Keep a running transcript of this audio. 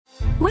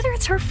Whether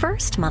it's her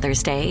first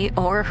Mother's Day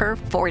or her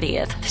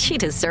 40th, she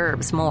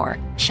deserves more.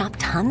 Shop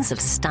tons of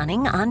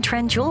stunning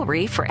on-trend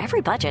jewelry for every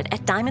budget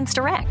at Diamonds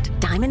Direct.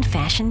 Diamond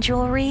fashion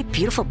jewelry,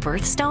 beautiful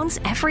birthstones,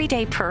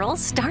 everyday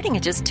pearls starting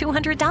at just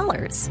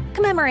 $200.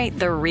 Commemorate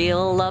the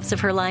real loves of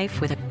her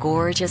life with a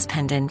gorgeous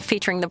pendant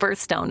featuring the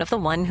birthstone of the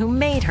one who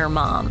made her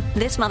mom.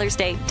 This Mother's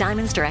Day,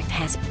 Diamonds Direct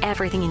has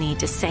everything you need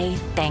to say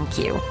thank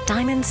you.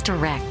 Diamonds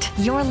Direct.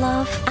 Your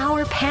love,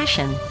 our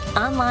passion.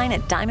 Online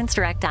at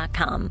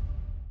diamondsdirect.com.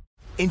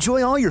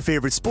 Enjoy all your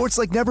favorite sports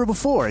like never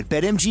before at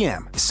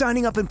BetMGM.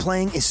 Signing up and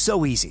playing is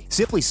so easy.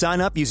 Simply sign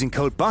up using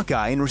code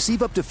Buckeye and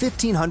receive up to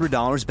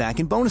 $1,500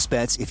 back in bonus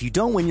bets if you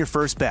don't win your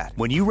first bet.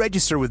 When you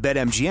register with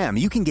BetMGM,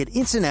 you can get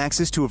instant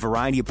access to a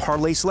variety of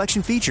parlay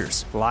selection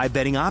features, live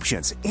betting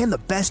options, and the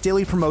best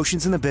daily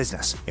promotions in the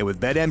business. And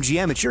with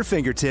BetMGM at your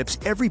fingertips,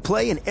 every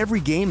play and every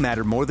game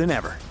matter more than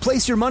ever.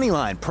 Place your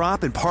moneyline,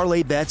 prop, and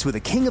parlay bets with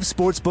the king of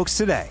sportsbooks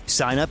today.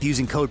 Sign up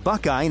using code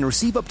Buckeye and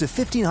receive up to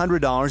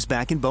 $1,500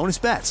 back in bonus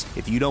bets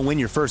if you don't win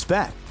your first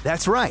bet.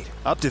 That's right,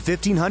 up to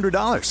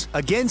 $1,500.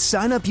 Again,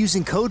 sign up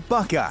using code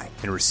Buckeye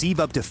and receive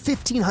up to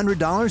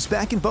 $1,500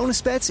 back in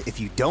bonus bets if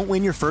you don't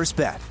win your first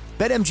bet.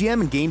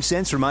 BetMGM and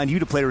GameSense remind you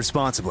to play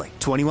responsibly.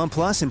 21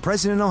 plus and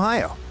present in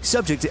Ohio.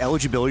 Subject to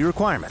eligibility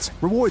requirements.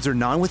 Rewards are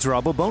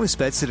non-withdrawable bonus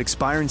bets that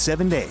expire in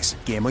 7 days.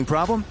 Gambling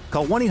problem?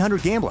 Call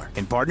 1-800-GAMBLER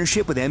in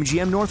partnership with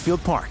MGM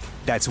Northfield Park.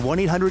 That's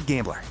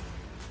 1-800-GAMBLER.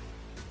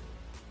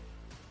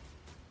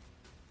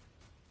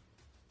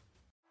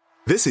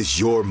 This is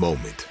your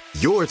moment,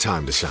 your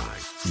time to shine,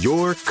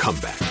 your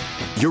comeback.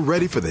 You're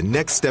ready for the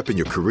next step in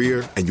your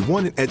career, and you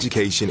want an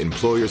education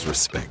employers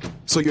respect.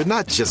 So you're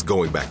not just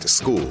going back to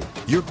school,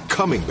 you're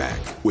coming back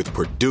with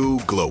Purdue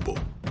Global.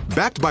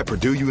 Backed by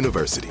Purdue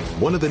University,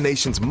 one of the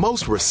nation's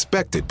most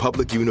respected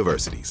public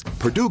universities,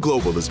 Purdue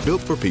Global is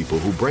built for people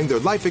who bring their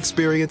life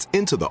experience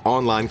into the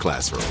online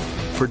classroom.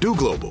 Purdue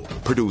Global,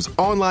 Purdue's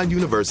online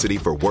university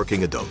for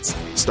working adults.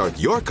 Start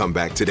your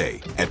comeback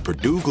today at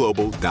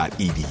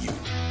purdueglobal.edu.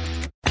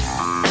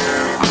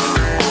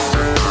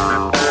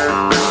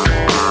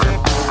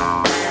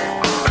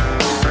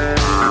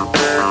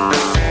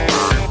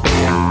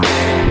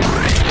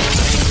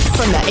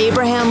 From the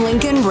Abraham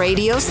Lincoln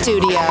Radio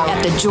Studio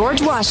at the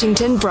George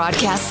Washington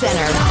Broadcast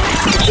Center,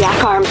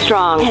 Jack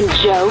Armstrong and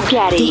Joe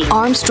Getty. The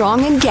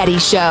Armstrong and Getty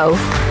Show.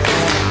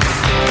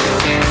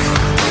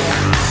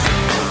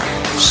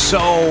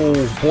 So,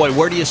 boy,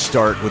 where do you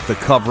start with the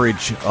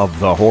coverage of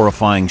the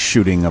horrifying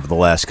shooting of the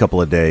last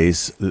couple of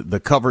days? The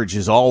coverage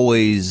is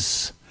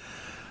always,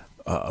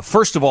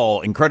 first of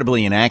all,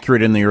 incredibly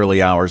inaccurate in the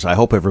early hours. I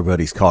hope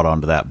everybody's caught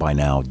on to that by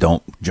now.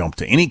 Don't jump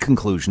to any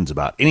conclusions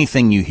about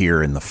anything you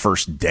hear in the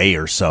first day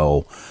or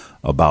so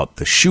about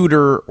the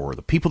shooter or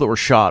the people that were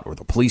shot or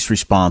the police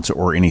response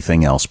or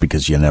anything else,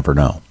 because you never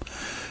know.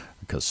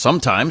 Because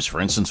sometimes, for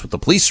instance, with the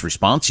police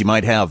response, you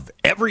might have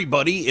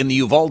everybody in the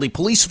Uvalde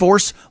police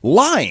force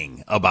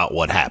lying about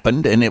what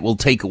happened, and it will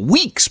take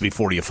weeks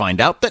before you find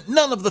out that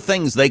none of the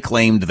things they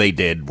claimed they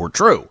did were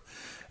true.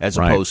 As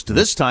opposed to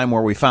this time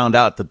where we found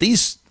out that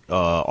these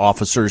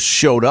officers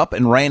showed up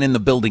and ran in the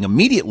building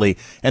immediately,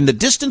 and the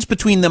distance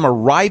between them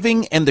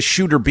arriving and the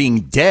shooter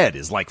being dead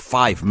is like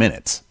 5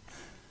 minutes.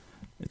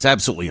 It's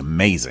absolutely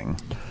amazing.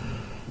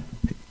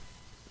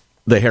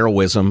 The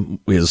heroism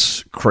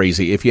is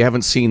crazy. If you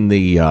haven't seen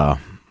the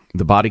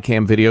body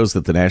cam videos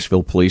that the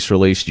Nashville police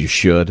released, you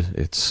should.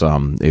 It's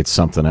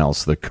something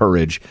else. The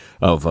courage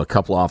of a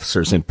couple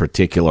officers in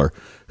particular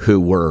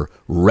who were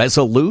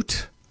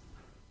resolute.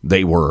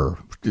 They were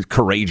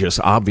courageous,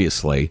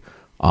 obviously.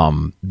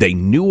 They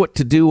knew what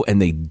to do, and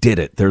they did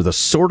it. They're the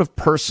sort of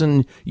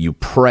person you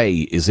pray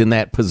is in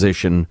that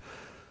position.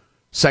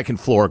 Second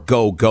floor,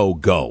 go, go,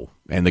 go.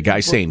 And the guy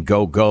saying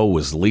go, go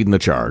was leading the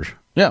charge.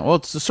 Yeah, well,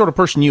 it's the sort of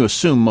person you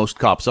assume most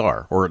cops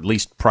are, or at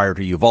least prior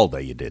to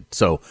Uvalde you did.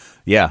 So,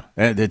 yeah,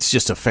 it's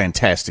just a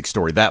fantastic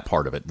story, that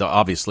part of it.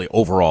 Obviously,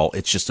 overall,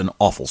 it's just an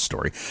awful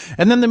story.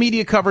 And then the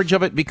media coverage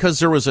of it, because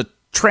there was a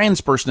trans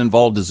person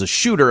involved as a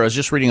shooter. I was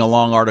just reading a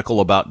long article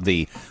about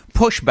the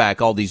pushback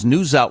all these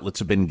news outlets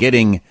have been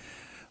getting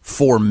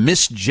for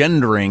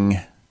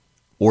misgendering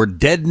or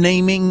dead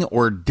naming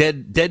or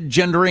dead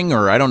gendering,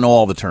 or I don't know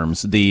all the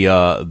terms,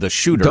 the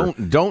shooter.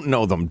 Don't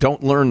know them.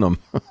 Don't learn them.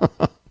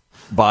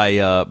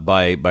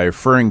 by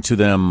referring to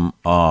them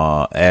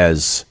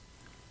as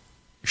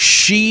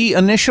she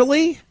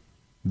initially,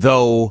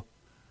 though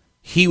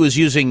he was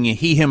using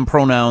he, him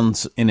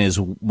pronouns in his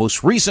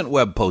most recent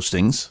web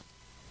postings.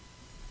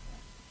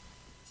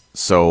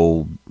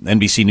 So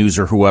NBC News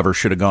or whoever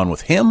should have gone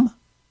with him.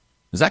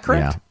 Is that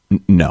correct? Yeah.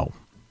 No.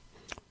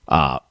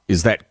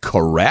 Is that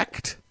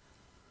correct?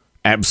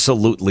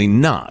 Absolutely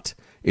not.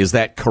 Is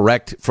that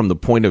correct from the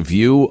point of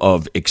view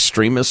of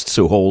extremists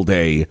who hold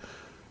a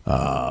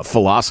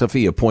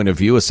philosophy, a point of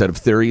view, a set of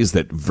theories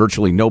that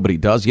virtually nobody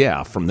does?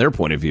 Yeah, from their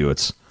point of view,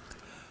 it's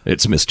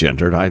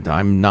misgendered.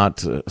 I'm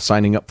not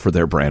signing up for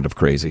their brand of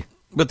crazy.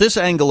 But this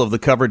angle of the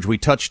coverage we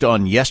touched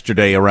on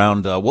yesterday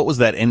around what was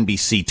that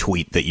NBC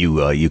tweet that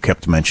you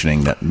kept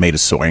mentioning that made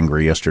us so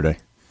angry yesterday?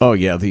 Oh,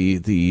 yeah,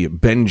 the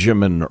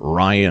Benjamin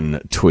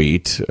Ryan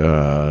tweet, ID'd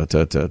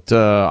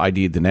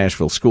the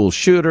Nashville school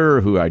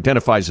shooter who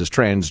identifies as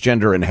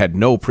transgender and had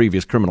no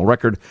previous criminal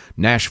record.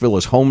 Nashville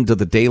is home to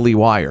the Daily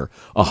Wire,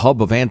 a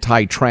hub of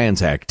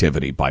anti-trans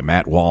activity by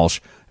Matt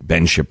Walsh,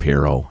 Ben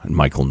Shapiro, and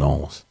Michael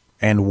Knowles.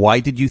 And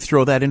why did you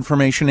throw that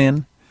information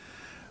in?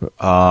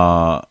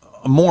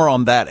 More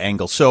on that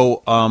angle.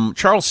 So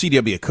Charles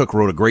C.W. Cook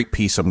wrote a great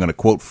piece I'm going to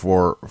quote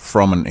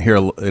from and here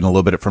in a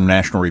little bit from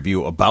National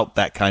Review about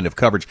that kind of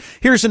coverage.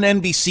 Here's an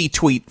NBC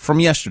tweet from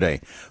yesterday.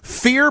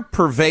 Fear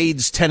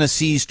pervades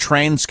Tennessee's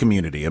trans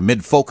community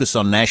amid focus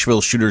on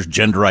Nashville shooter's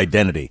gender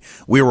identity.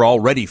 We were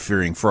already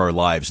fearing for our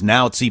lives.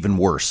 Now it's even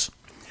worse.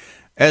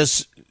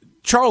 As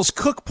Charles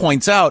Cook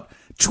points out,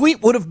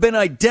 tweet would have been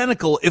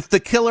identical if the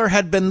killer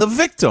had been the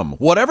victim.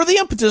 Whatever the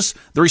impetus,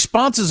 the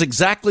response is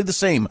exactly the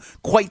same.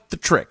 Quite the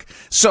trick.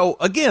 So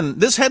again,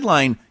 this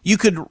headline, you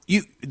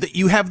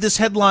have this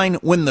headline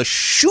when the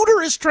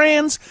shooter is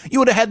trans. You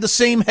would have had the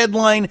same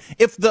headline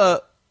if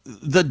the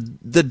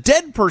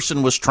dead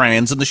person was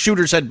trans and the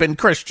shooters had been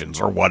Christians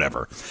or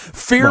whatever.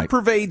 Fear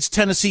pervades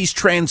Tennessee's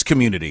trans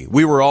community.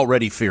 We were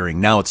already fearing.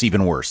 Now it's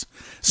even worse.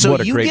 So what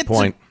a great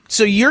point.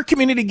 So your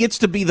community gets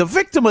to be the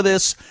victim of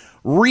this,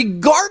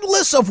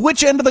 regardless of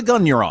which end of the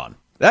gun you're on.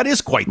 That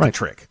is quite the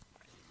trick.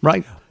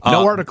 Right.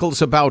 No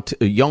articles about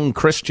young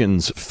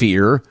Christians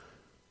fear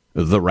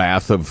the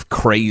wrath of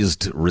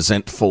crazed,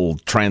 resentful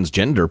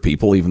transgender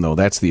people, even though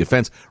that's the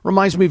offense.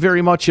 Reminds me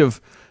very much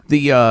of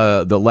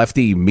the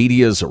lefty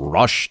media's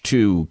rush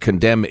to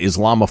condemn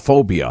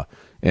Islamophobia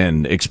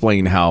and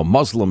explain how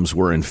Muslims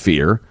were in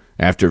fear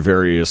after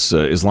various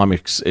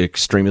Islamic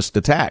extremist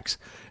attacks.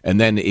 And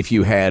then if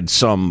you had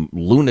some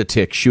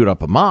lunatic shoot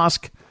up a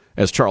mosque,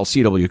 as Charles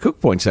C.W.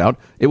 Cook points out,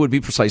 it would be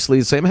precisely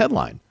the same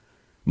headline.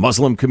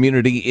 Muslim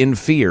community in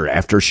fear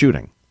after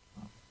shooting.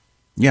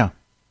 Yeah.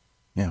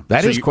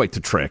 That is quite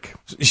the trick.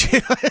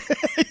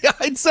 Yeah,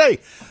 I'd say.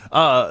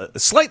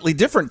 Slightly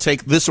different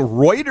take. This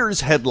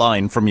Reuters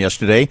headline from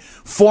yesterday.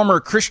 Former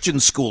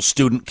Christian school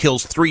student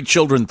kills 3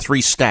 children,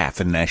 3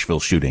 staff in Nashville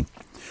shooting.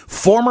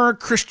 Former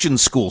Christian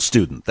school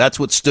student. That's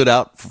what stood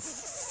out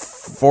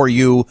for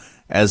you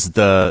as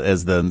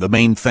the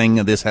main thing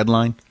of this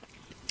headline.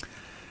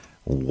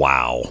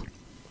 Wow.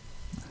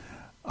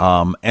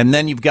 And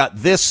then you've got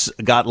this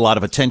got a lot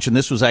of attention.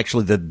 This was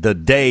actually the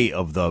day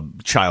of the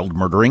child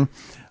murdering.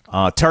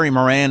 Terry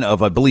Moran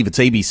of, I believe it's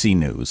ABC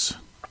News.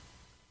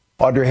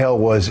 Audrey Hill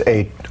was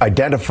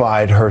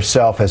identified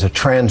herself as a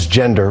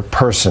transgender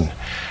person.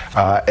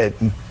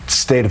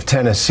 State of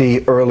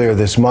Tennessee earlier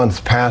this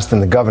month passed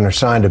and the governor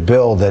signed a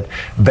bill that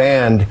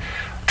banned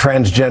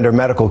transgender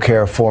medical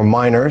care for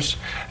minors,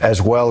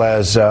 as well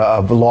as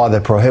a law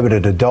that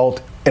prohibited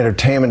adult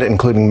entertainment,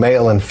 including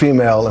male and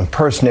female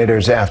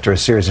impersonators, after a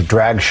series of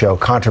drag show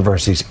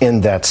controversies in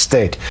that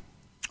state.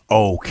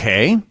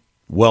 Okay.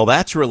 Well,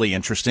 that's really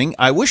interesting.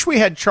 I wish we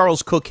had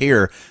Charles Cook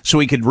here so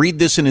he could read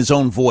this in his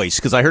own voice,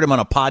 because I heard him on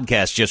a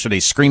podcast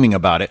yesterday screaming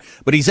about it.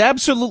 But he's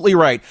absolutely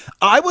right.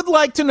 I would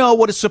like to know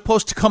what is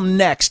supposed to come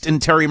next in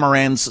Terry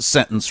Moran's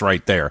sentence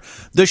right there.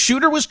 The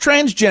shooter was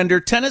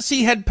transgender.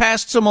 Tennessee had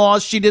passed some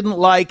laws she didn't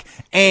like.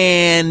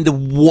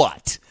 And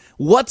what?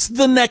 What's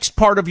the next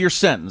part of your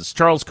sentence?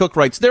 Charles Cook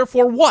writes,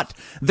 therefore what?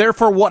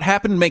 Therefore what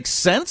happened makes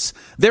sense?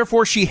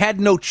 Therefore she had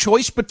no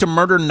choice but to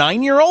murder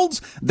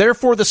 9-year-olds?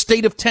 Therefore the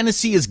state of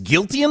Tennessee is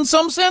guilty in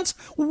some sense?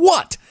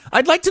 What?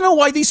 I'd like to know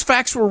why these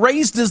facts were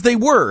raised as they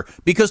were,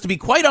 because to be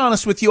quite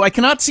honest with you, I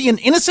cannot see an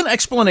innocent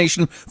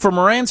explanation for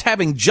Moran's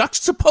having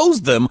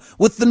juxtaposed them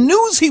with the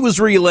news he was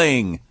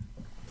relaying.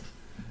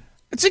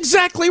 It's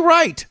exactly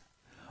right.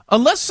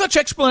 Unless such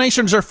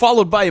explanations are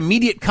followed by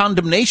immediate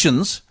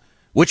condemnations,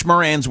 which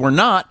Moran's were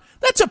not,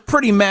 that's a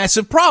pretty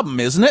massive problem,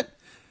 isn't it?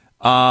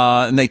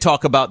 And they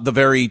talk about the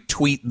very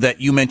tweet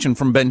that you mentioned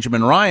from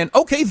Benjamin Ryan.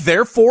 Okay,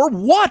 therefore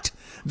what?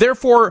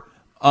 Therefore,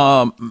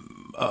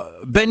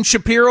 Ben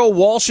Shapiro,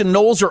 Walsh, and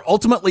Knowles are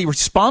ultimately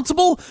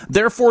responsible?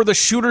 Therefore, the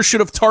shooter should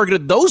have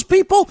targeted those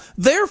people?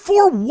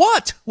 Therefore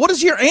what? What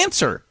is your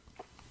answer?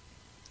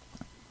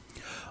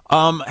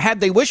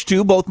 Had they wished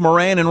to, both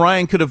Moran and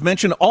Ryan could have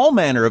mentioned all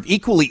manner of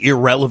equally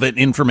irrelevant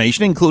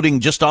information, including,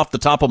 just off the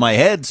top of my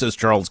head, says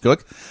Charles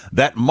Cook,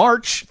 that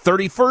March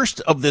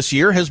 31st of this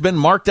year has been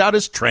marked out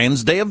as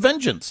Trans Day of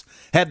Vengeance.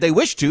 Had they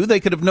wished to, they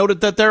could have noted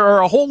that there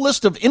are a whole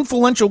list of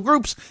influential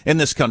groups in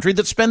this country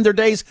that spend their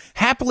days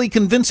happily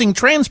convincing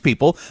trans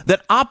people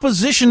that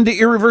opposition to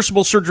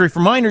irreversible surgery for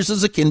minors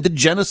is akin to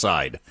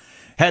genocide.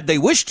 Had they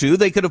wished to,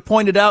 they could have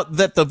pointed out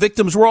that the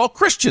victims were all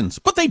Christians,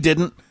 but they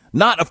didn't.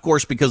 Not, of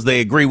course, because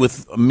they agree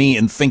with me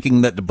in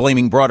thinking that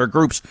blaming broader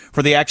groups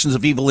for the actions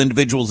of evil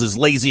individuals is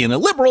lazy and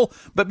illiberal,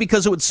 but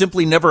because it would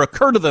simply never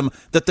occur to them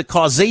that the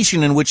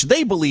causation in which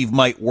they believe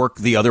might work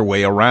the other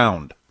way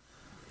around.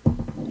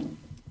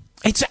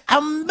 It's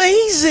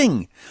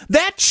amazing.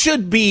 That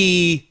should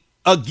be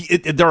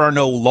There are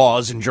no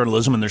laws in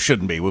journalism, and there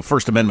shouldn't be, with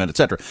First Amendment,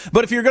 etc.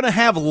 But if you're going to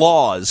have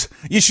laws,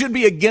 you should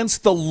be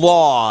against the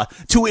law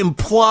to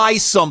imply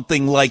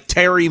something like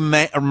Terry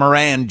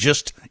Moran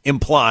just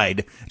implied.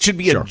 It should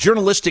be a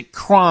journalistic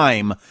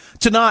crime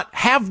to not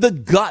have the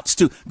guts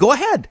to go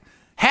ahead.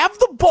 Have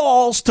the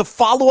balls to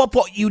follow up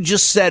what you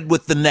just said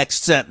with the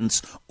next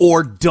sentence,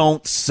 or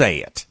don't say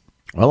it.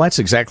 Well, that's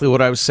exactly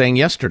what I was saying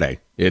yesterday.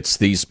 It's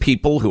these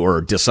people who are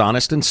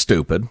dishonest and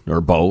stupid,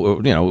 or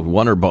both,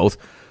 one or both,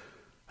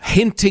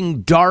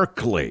 hinting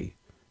darkly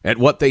at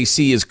what they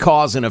see as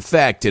cause and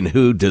effect and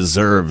who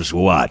deserves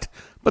what.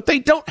 But they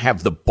don't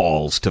have the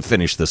balls to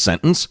finish the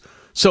sentence,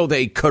 so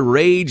they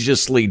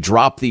courageously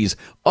drop these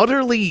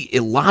utterly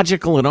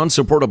illogical and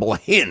unsupportable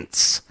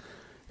hints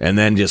and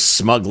then just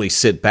smugly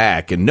sit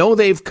back and know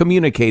they've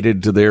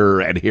communicated to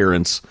their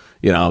adherents,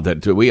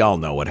 that we all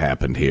know what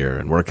happened here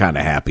and we're kind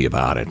of happy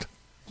about it.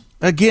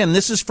 Again,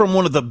 this is from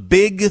one of the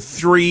big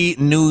three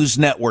news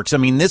networks. I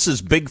mean, this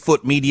is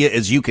Bigfoot media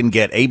as you can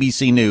get,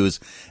 ABC News.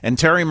 And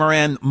Terry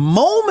Moran,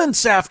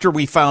 moments after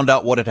we found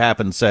out what had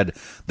happened, said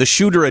the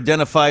shooter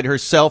identified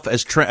herself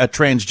as a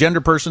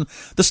transgender person.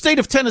 The state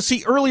of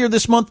Tennessee earlier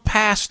this month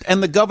passed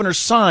and the governor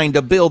signed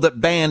a bill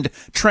that banned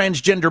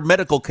transgender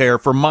medical care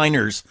for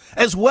minors,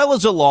 as well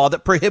as a law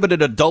that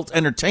prohibited adult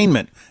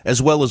entertainment,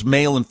 as well as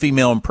male and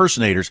female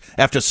impersonators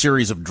after a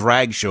series of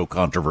drag show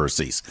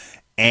controversies.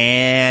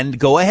 And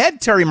go ahead,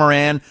 Terry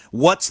Moran.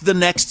 What's the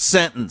next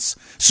sentence?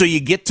 So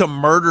you get to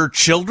murder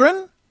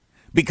children?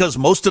 Because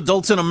most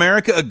adults in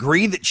America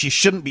agree that you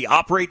shouldn't be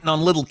operating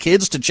on little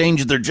kids to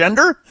change their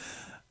gender?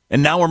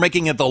 And now we're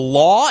making it the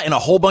law in a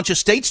whole bunch of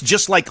states,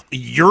 just like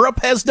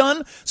Europe has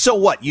done? So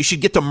what, you should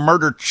get to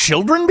murder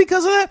children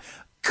because of that?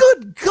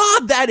 Good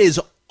God, that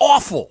is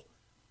awful.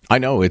 I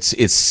know, it's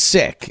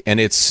sick, and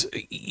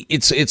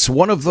it's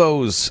one of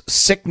those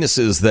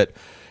sicknesses that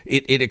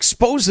It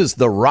exposes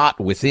the rot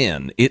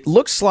within. It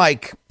looks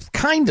like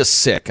kind of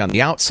sick on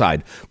the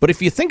outside, but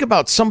if you think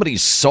about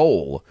somebody's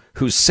soul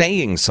who's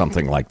saying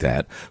something like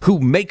that, who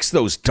makes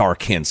those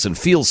dark hints and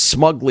feels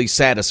smugly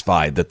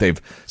satisfied that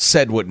they've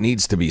said what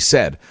needs to be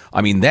said,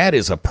 I mean, that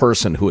is a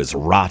person who is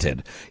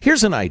rotted.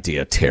 Here's an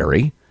idea,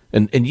 Terry,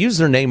 and use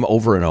their name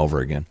over and over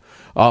again.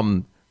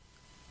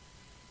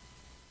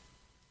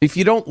 If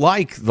you don't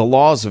like the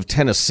laws of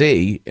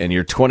Tennessee and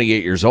you're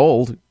 28 years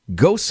old,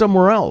 go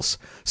somewhere else.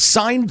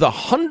 Sign the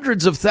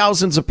hundreds of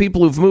thousands of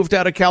people who've moved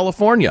out of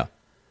California.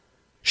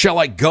 Shall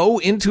I go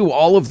into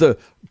all of the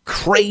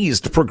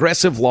crazed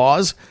progressive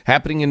laws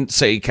happening in,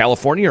 say,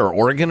 California or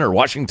Oregon or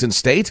Washington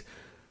State?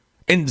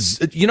 And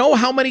you know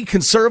how many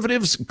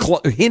conservatives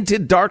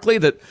hinted darkly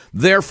that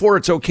therefore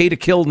it's okay to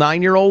kill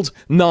 9-year-olds?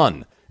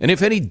 None. And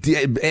if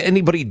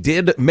anybody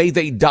did, may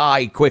they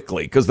die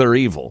quickly because they're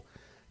evil.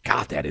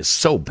 God, that is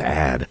so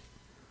bad.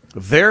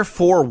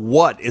 Therefore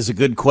what is a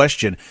good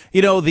question.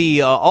 All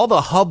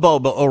the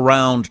hubbub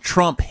around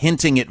Trump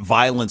hinting at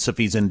violence if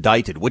he's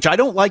indicted, which I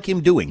don't like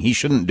him doing. He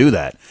shouldn't do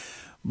that.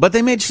 But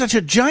they made such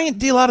a giant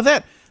deal out of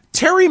that.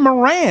 Terry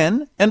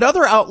Moran and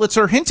other outlets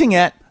are hinting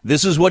at,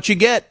 this is what you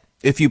get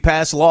if you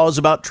pass laws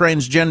about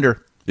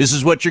transgender. This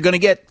is what you're going to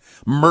get.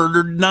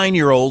 Murdered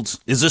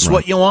 9-year-olds. Is this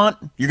what you want?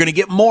 You're going to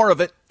get more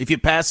of it if you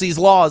pass these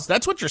laws.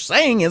 That's what you're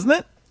saying, isn't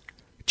it?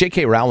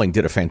 J.K. Rowling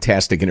did a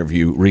fantastic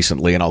interview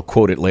recently, and I'll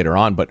quote it later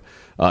on, but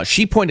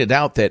she pointed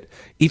out that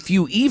if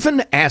you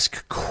even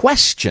ask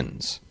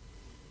questions,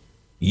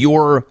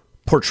 you're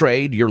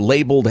portrayed, you're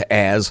labeled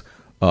as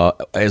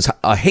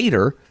a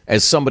hater,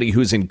 as somebody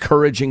who's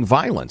encouraging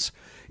violence.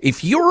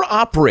 If you're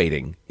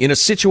operating in a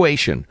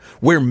situation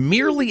where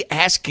merely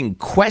asking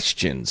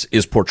questions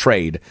is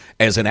portrayed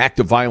as an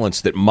act of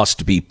violence that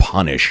must be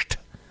punished,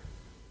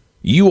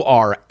 you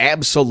are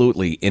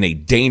absolutely in a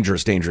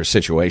dangerous, dangerous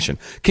situation.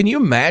 Can you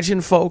imagine,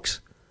 folks,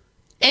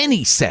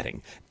 any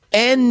setting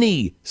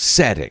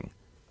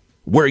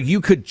where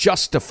you could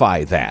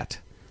justify that?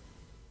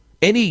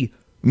 Any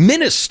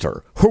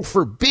minister who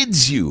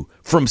forbids you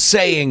from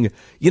saying,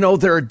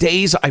 there are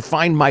days I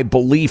find my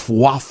belief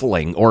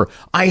waffling, or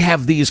I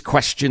have these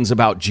questions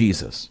about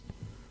Jesus.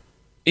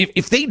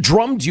 If they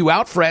drummed you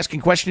out for asking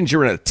questions,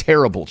 you're in a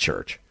terrible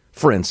church.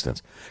 For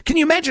instance, can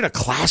you imagine a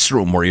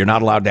classroom where you're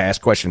not allowed to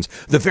ask questions?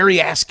 The very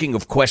asking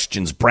of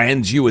questions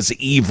brands you as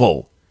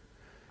evil,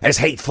 as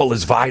hateful,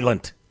 as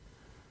violent.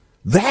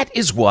 That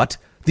is what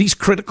these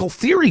critical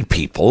theory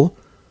people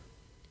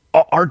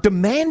are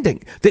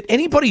demanding. That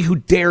anybody who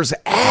dares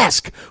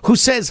ask, who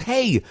says,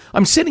 hey,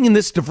 I'm sitting in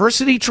this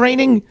diversity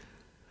training.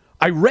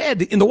 I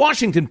read in the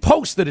Washington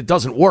Post that it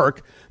doesn't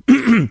work.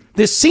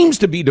 This seems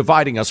to be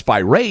dividing us by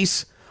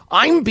race.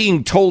 I'm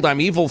being told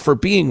I'm evil for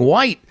being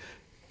white.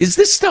 Is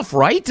this stuff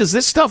right? Does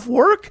this stuff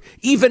work?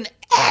 Even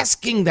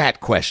asking that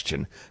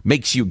question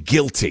makes you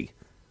guilty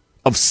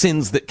of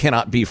sins that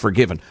cannot be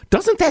forgiven.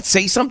 Doesn't that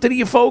say something to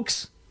you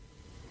folks?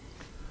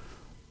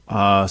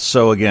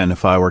 So again,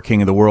 if I were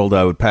king of the world,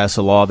 I would pass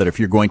a law that if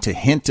you're going to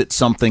hint at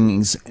something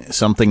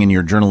in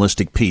your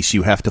journalistic piece,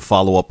 you have to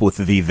follow up with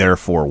the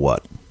therefore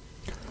what.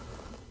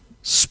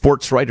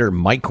 Sports writer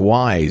Mike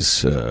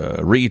Wise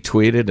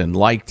retweeted and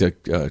liked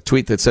a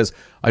tweet that says,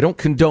 "I don't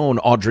condone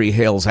Audrey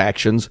Hale's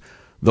actions,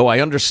 though I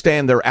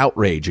understand their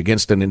outrage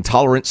against an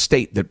intolerant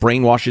state that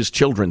brainwashes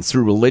children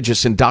through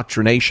religious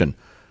indoctrination.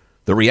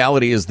 The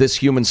reality is this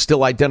human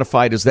still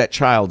identified as that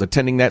child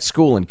attending that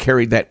school and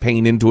carried that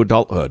pain into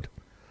adulthood.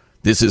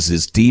 This is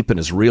as deep and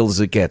as real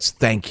as it gets.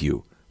 Thank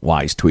you,"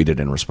 Wise tweeted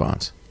in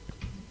response.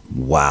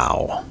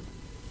 Wow.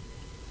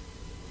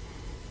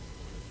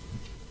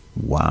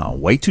 Wow.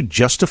 Way to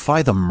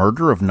justify the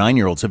murder of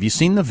 9-year-olds. Have you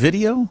seen the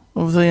video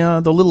of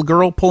the little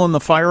girl pulling the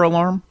fire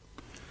alarm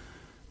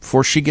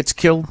before she gets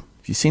killed?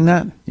 Have you seen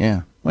that?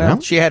 Yeah. Well,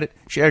 she had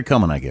it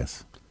coming, I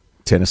guess.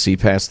 Tennessee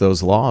passed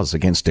those laws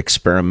against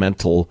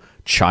experimental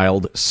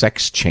child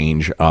sex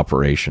change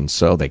operations,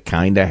 so they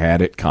kind of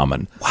had it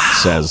coming,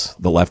 says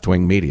the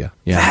left-wing media.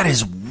 Yeah. That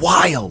is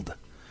wild.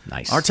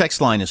 Nice. Our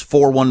text line is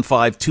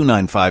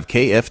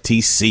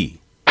 415-295-KFTC.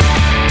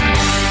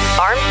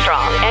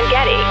 Armstrong and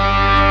Getty.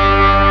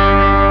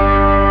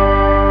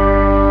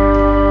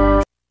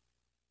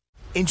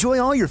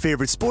 Enjoy all your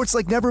favorite sports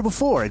like never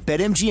before at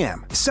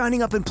BetMGM.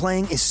 Signing up and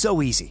playing is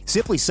so easy.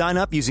 Simply sign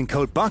up using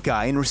code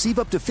Buckeye and receive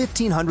up to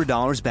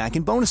 $1,500 back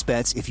in bonus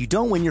bets if you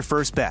don't win your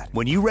first bet.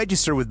 When you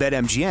register with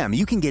BetMGM,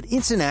 you can get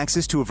instant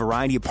access to a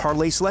variety of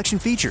parlay selection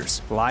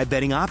features, live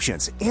betting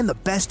options, and the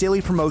best daily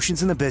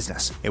promotions in the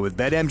business. And with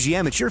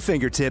BetMGM at your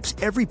fingertips,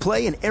 every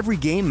play and every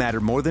game matter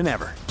more than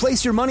ever.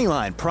 Place your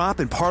moneyline, prop,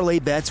 and parlay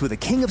bets with the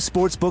king of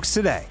sportsbooks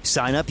today.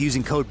 Sign up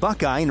using code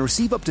Buckeye and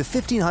receive up to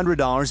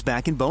 $1,500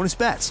 back in bonus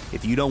bets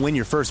if you don't win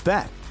your first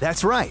bet.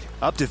 That's right,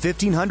 up to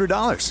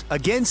 $1,500.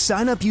 Again,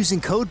 sign up using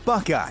code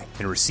Buckeye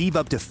and receive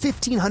up to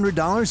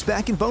 $1,500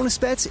 back in bonus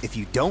bets if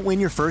you don't win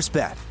your first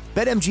bet.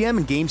 BetMGM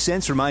and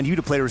GameSense remind you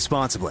to play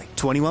responsibly.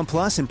 21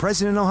 plus and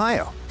present in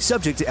Ohio.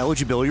 Subject to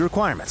eligibility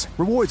requirements.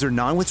 Rewards are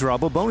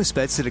non-withdrawable bonus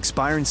bets that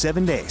expire in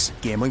 7 days.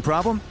 Gambling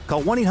problem?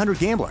 Call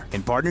 1-800-GAMBLER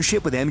in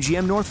partnership with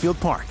MGM Northfield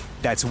Park.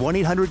 That's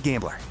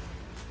 1-800-GAMBLER.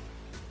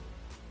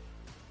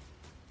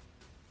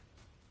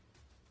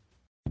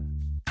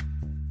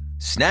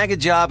 Snag a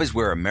Job is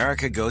where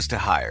America goes to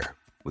hire,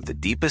 with the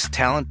deepest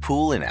talent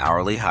pool in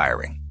hourly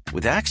hiring.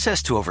 With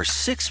access to over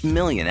 6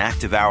 million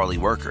active hourly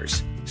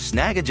workers,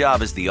 Snag a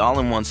Job is the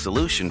all-in-one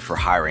solution for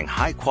hiring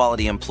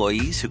high-quality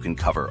employees who can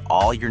cover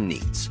all your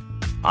needs.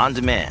 On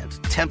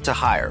demand, temp to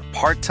hire,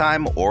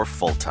 part-time or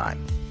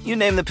full-time. You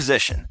name the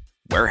position.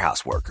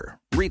 Warehouse worker,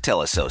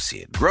 retail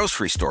associate,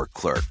 grocery store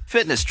clerk,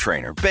 fitness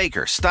trainer,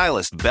 baker,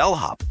 stylist,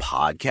 bellhop,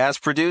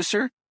 podcast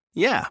producer.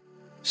 Yeah,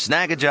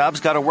 Snag a Job's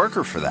got a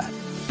worker for that.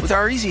 With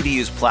our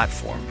easy-to-use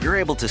platform, you're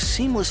able to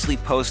seamlessly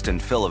post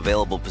and fill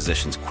available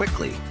positions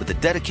quickly with a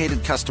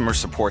dedicated customer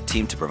support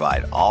team to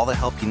provide all the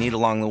help you need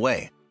along the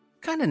way.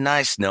 Kind of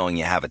nice knowing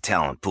you have a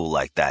talent pool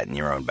like that in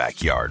your own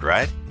backyard,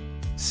 right?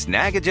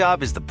 Snag a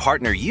Job is the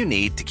partner you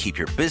need to keep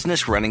your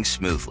business running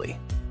smoothly.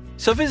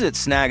 So visit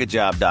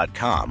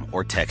snagajob.com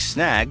or text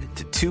SNAG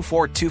to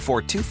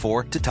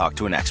 242424 to talk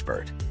to an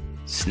expert.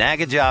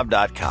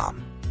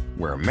 Snagajob.com,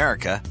 where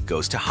America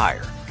goes to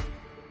hire.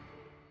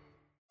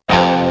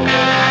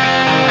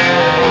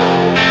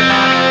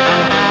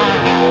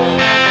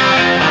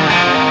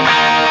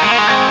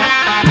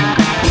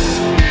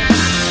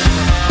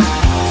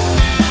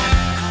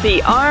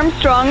 The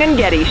Armstrong and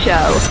Getty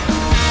Show.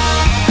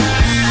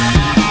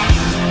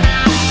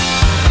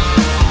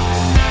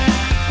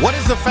 What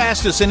is the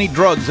fastest any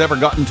drug's ever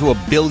gotten to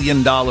 $1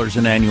 billion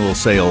in annual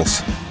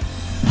sales?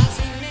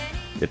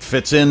 It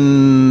fits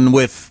in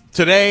with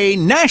today,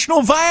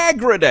 National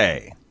Viagra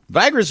Day.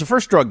 Viagra is the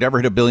first drug to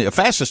ever hit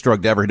fastest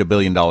drug to ever hit $1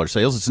 billion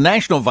sales. It's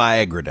National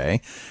Viagra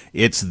Day.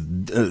 It's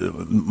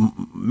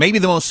maybe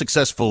the most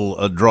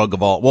successful drug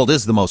of all. Well, it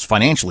is the most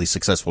financially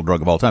successful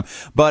drug of all time.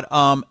 But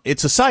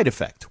it's a side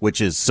effect,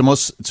 which is it's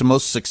the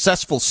most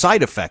successful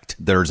side effect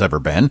there's ever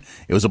been.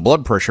 It was a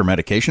blood pressure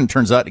medication. It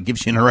turns out it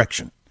gives you an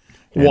erection.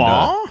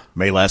 And,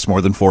 may last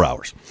more than 4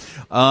 hours.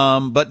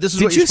 But this is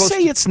Did what you're you supposed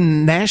say it's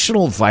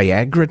National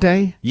Viagra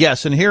Day?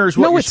 Yes, and here's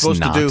what No, you're it's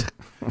supposed not. to do.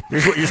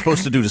 Here's what you're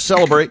supposed to do to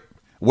celebrate.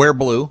 Wear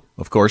blue,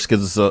 of course,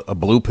 because it's a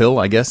blue pill,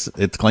 I guess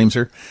it claims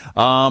her.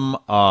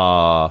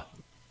 Honor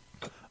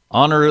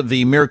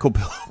the miracle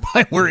pill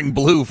by wearing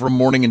blue from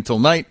morning until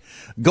night.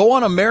 Go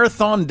on a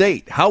marathon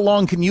date. How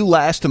long can you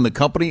last in the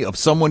company of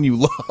someone you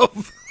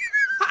love?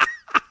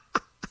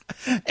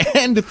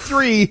 And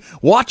 3,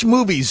 watch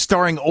movies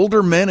starring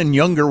older men and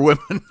younger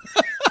women.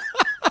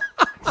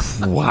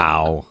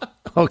 Wow.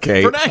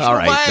 Okay. For National All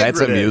right. Viagra That's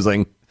Day.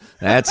 amusing.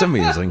 That's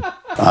amusing.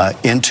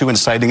 Into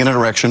inciting an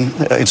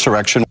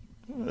insurrection.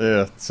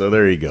 Yeah, so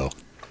there you go.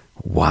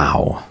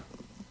 Wow.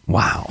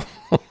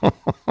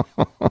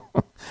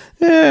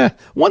 Yeah.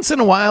 Once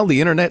in a while,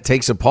 the internet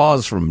takes a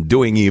pause from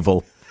doing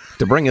evil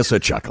to bring us a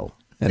chuckle.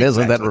 And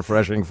isn't that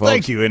refreshing, folks?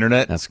 Thank you,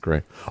 Internet. That's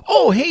great.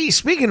 Oh, hey,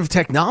 speaking of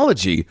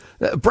technology,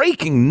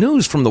 breaking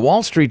news from the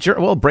Wall Street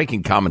Journal. Well,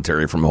 breaking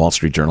commentary from the Wall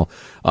Street Journal.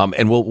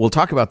 And we'll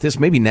talk about this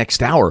maybe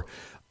next hour.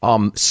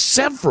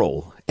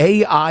 Several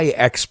AI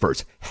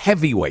experts,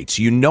 heavyweights,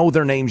 you know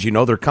their names, you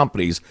know their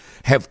companies,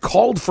 have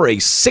called for a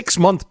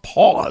 6-month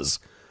pause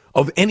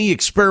of any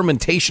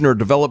experimentation or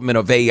development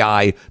of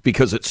AI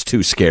because it's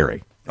too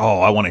scary. Oh,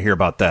 I want to hear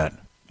about that.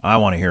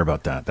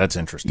 That's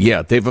interesting.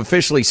 Yeah, they've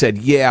officially said,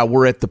 yeah,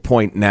 we're at the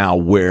point now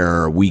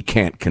where we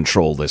can't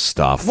control this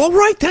stuff. Well,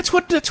 right. That's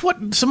what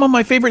some of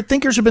my favorite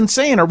thinkers have been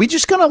saying. Are we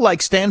just going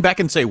to stand back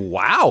and say,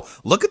 wow,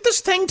 look at this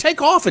thing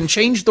take off and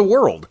change the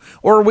world?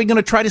 Or are we going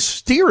to try to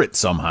steer it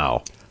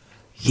somehow?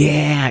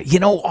 Yeah,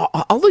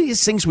 all of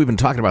these things we've been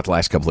talking about the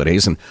last couple of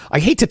days, and I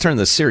hate to turn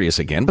this serious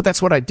again, but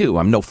that's what I do.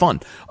 I'm no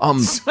fun.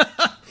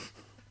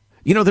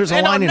 There's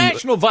a line on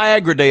National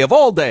Viagra Day of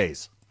all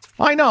days.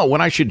 I know,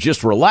 when I should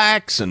just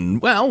relax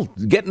and,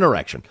 get an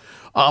erection.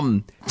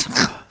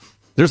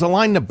 There's a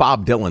line in a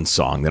Bob Dylan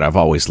song that I've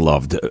always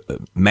loved.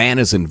 Man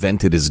has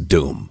invented his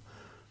doom.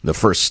 The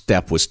first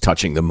step was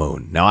touching the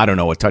moon. Now, I don't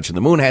know what touching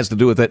the moon has to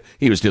do with it.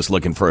 He was just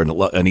looking for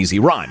an easy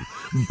rhyme.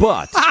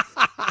 But,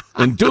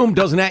 and doom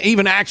doesn't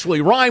even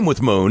actually rhyme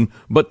with moon,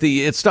 but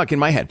it's stuck in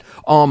my head.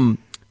 And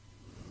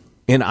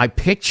I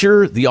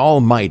picture the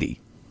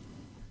Almighty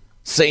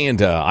saying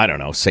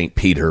to, St.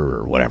 Peter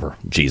or whatever,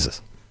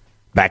 Jesus,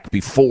 back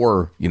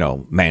before,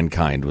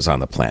 mankind was on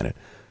the planet,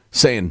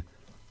 saying,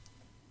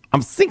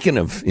 I'm thinking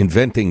of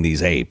inventing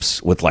these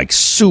apes with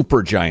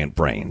super giant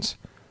brains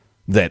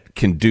that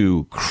can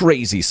do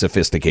crazy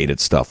sophisticated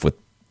stuff with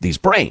these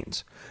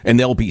brains. And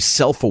they'll be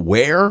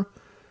self-aware,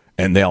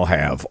 and they'll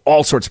have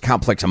all sorts of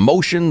complex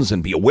emotions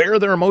and be aware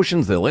of their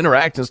emotions. They'll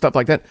interact and stuff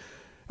like that.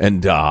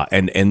 And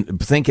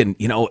thinking,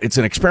 it's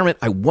an experiment.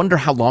 I wonder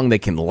how long they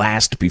can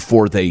last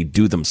before they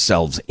do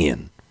themselves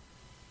in.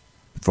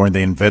 Before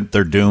they invent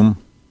their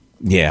doom?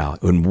 Yeah,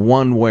 in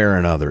one way or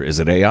another. Is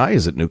it AI?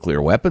 Is it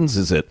nuclear weapons?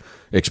 Is it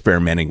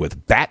experimenting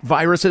with bat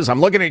viruses? I'm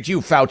looking at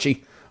you,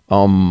 Fauci.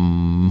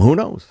 Who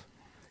knows?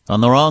 On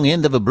the wrong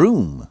end of a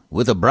broom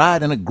with a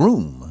bride and a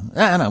groom.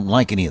 I don't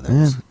like any of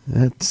those.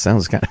 That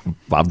sounds kind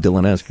of Bob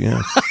Dylan-esque,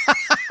 yeah.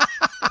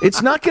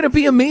 It's not going to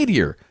be a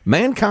meteor.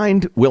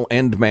 Mankind will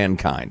end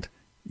mankind.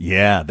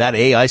 Yeah, that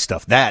AI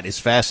stuff, that is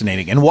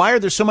fascinating. And why are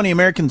there so many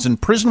Americans in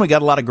prison? We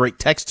got a lot of great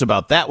texts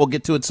about that. We'll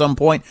get to it some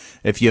point.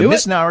 If you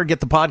miss an hour, get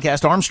the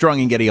podcast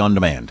Armstrong and Getty on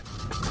demand.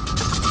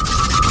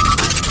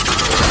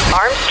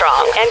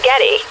 Armstrong and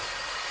Getty.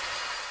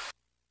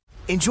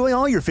 Enjoy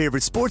all your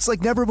favorite sports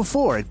like never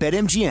before at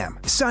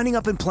BetMGM. Signing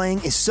up and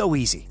playing is so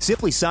easy.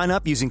 Simply sign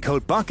up using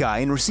code Buckeye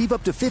and receive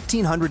up to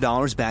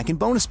 $1,500 back in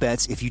bonus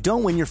bets if you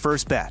don't win your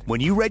first bet.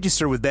 When you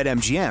register with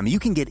BetMGM, you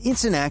can get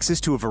instant access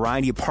to a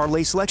variety of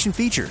parlay selection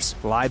features,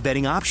 live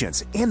betting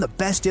options, and the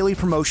best daily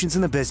promotions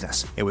in the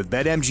business. And with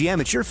BetMGM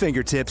at your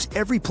fingertips,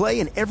 every play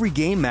and every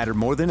game matter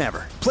more than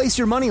ever. Place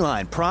your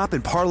moneyline, prop,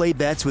 and parlay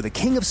bets with the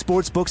king of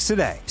sportsbooks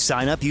today.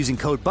 Sign up using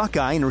code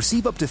Buckeye and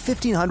receive up to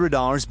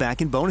 $1,500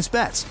 back in bonus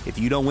bets if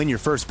you don't win your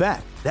first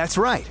bet. That's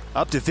right,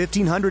 up to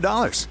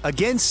 $1,500.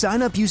 Again,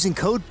 sign up using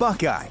code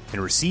Buckeye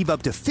and receive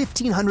up to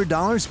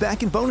 $1,500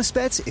 back in bonus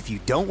bets if you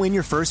don't win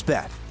your first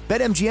bet.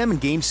 BetMGM and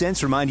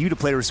GameSense remind you to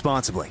play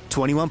responsibly.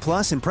 21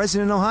 plus and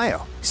present in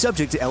Ohio.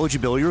 Subject to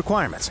eligibility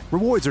requirements.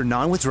 Rewards are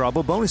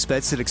non-withdrawable bonus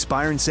bets that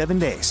expire in 7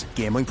 days.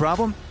 Gambling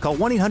problem? Call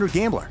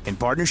 1-800-GAMBLER in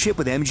partnership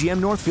with MGM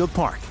Northfield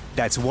Park.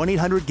 That's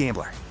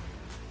 1-800-GAMBLER.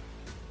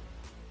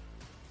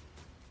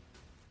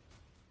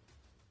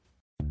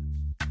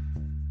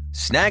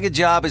 Snag a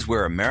Job is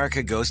where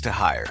America goes to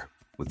hire,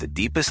 with the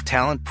deepest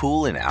talent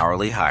pool in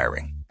hourly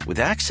hiring. With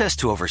access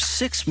to over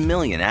 6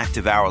 million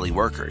active hourly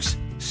workers,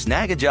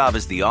 Snag a Job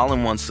is the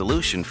all-in-one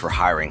solution for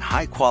hiring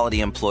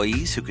high-quality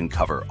employees who can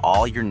cover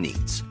all your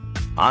needs.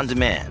 On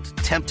demand,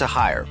 temp to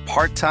hire,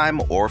 part-time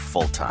or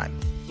full-time.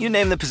 You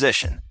name the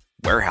position.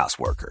 Warehouse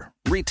worker,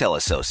 retail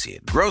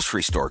associate,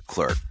 grocery store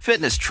clerk,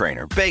 fitness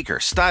trainer, baker,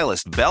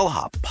 stylist,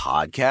 bellhop,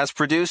 podcast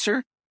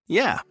producer.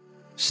 Yeah,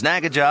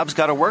 Snag a Job's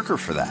got a worker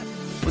for that.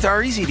 With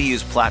our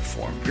easy-to-use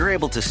platform, you're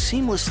able to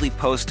seamlessly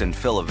post and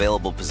fill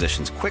available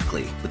positions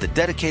quickly with a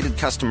dedicated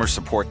customer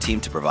support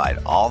team to provide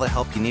all the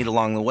help you need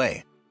along the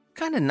way.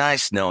 Kind of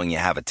nice knowing you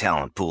have a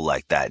talent pool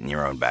like that in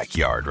your own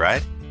backyard,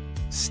 right?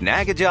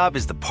 Snag-a-Job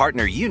is the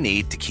partner you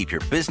need to keep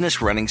your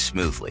business running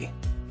smoothly.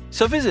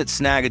 So visit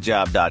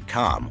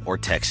snagajob.com or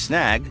text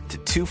snag to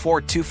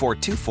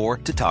 242424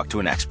 to talk to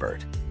an expert.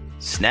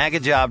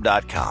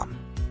 Snagajob.com,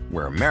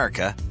 where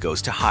America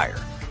goes to hire.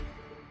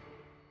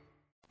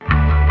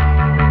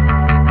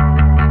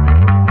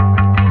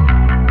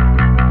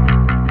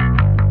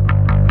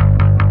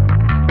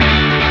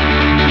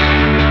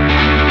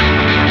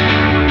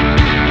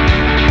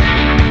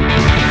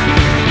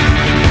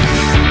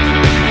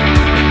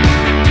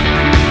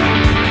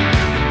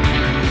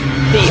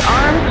 The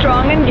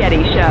Armstrong and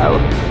Getty Show.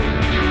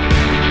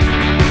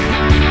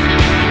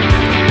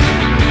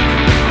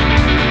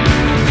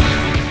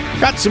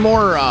 Got some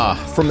more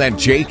from that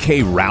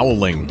J.K.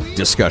 Rowling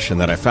discussion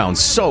that I found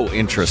so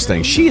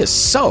interesting. She is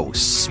so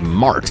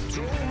smart.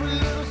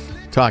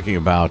 Talking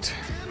about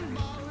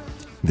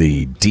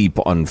the deep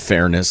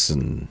unfairness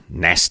and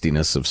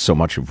nastiness of so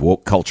much of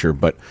woke culture.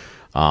 But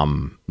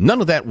None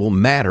of that will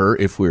matter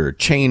if we're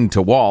chained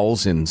to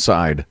walls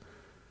inside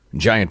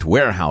giant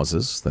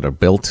warehouses that are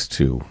built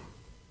to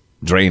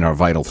drain our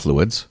vital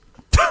fluids.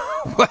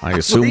 I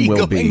assume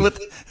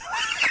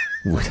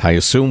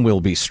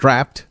we'll be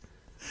strapped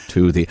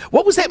to the...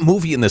 What was that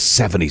movie in the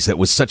 70s that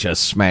was such a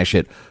smash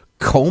hit?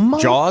 Coma?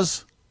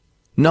 Jaws?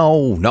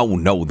 No.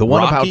 The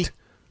one Rocky?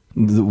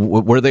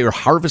 about where they were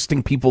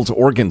harvesting people's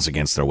organs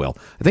against their will.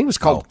 I think it was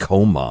called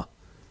Coma.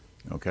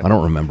 Okay. I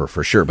don't remember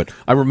for sure, but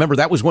I remember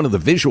that was one of the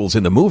visuals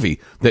in the movie,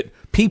 that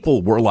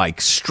people were like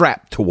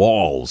strapped to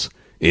walls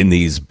in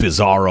these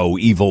bizarro,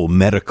 evil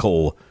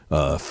medical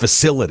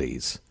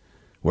facilities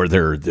where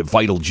their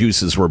vital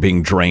juices were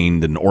being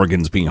drained and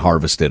organs being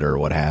harvested or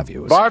what have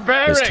you.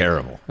 Barbaric! It was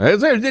terrible.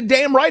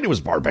 Damn right it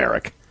was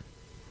barbaric.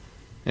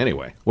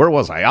 Anyway, where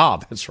was I?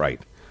 That's right.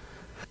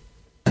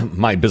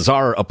 My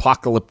bizarre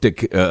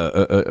apocalyptic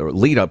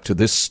lead up to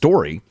this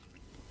story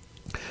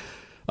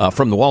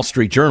from the Wall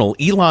Street Journal.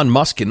 Elon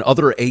Musk and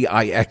other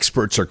AI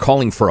experts are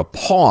calling for a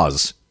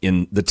pause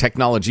in the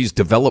technology's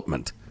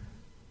development.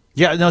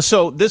 Yeah, no,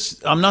 so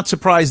I'm not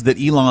surprised that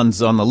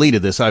Elon's on the lead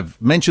of this.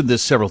 I've mentioned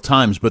this several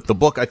times, but the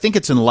book, I think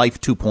it's in Life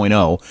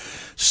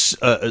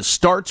 2.0,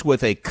 starts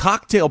with a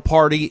cocktail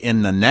party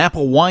in the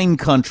Napa wine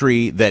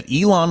country that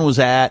Elon was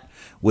at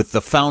with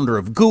the founder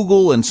of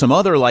Google and some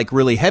other like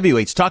really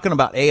heavyweights talking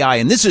about AI.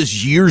 And this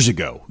is years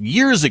ago.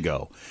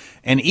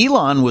 And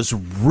Elon was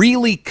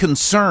really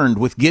concerned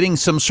with getting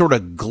some sort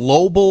of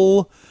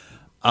global,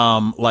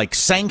 like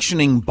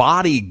sanctioning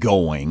body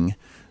going,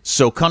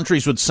 so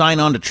countries would sign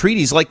on to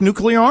treaties like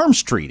nuclear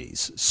arms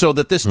treaties, so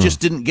that this just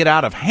didn't get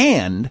out of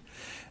hand.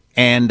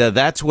 And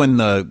that's when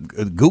the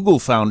Google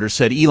founder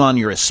said, Elon,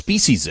 you're a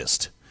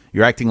speciesist.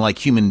 You're acting like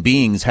human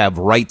beings have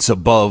rights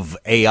above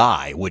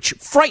AI, which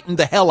frightened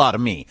the hell out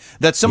of me.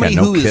 That somebody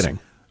who is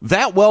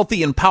that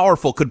wealthy and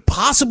powerful could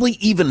possibly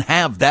even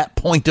have that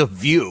point of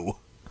view.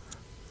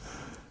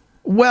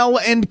 Well,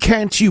 and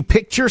can't you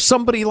picture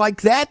somebody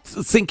like that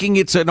thinking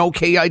it's an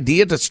okay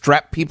idea to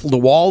strap people to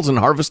walls and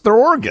harvest their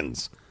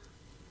organs?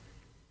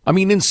 I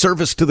mean, in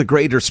service to the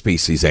greater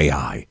species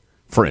AI,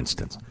 for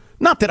instance.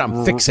 Not that I'm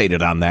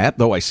fixated on that,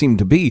 though I seem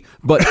to be,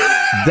 but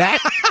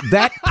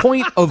that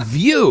point of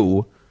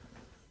view...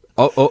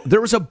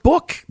 there was a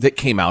book that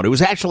came out. It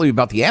was actually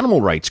about the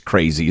animal rights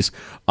crazies.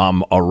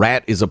 A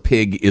rat is a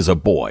pig is a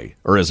boy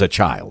or is a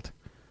child.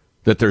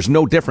 That there's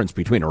no difference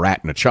between a rat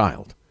and a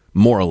child,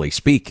 morally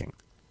speaking.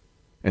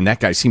 And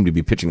that guy seemed to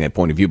be pitching that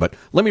point of view. But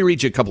let me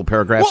read you a couple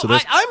paragraphs of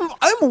this.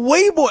 I'm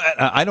way more.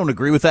 I don't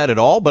agree with that at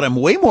all. But I'm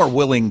way more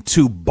willing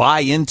to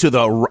buy into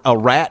a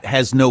rat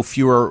has no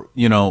fewer,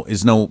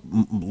 is no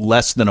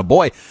less than a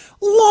boy.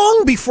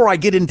 Long before I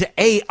get into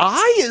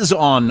AI is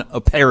on a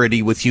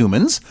parity with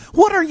humans.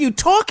 What are you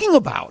talking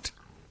about?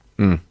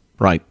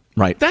 Right.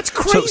 That's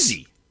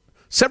crazy.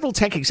 Several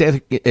tech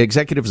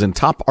executives and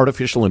top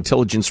artificial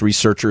intelligence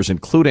researchers,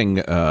 including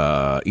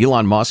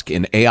Elon Musk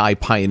and AI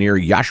pioneer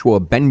Yoshua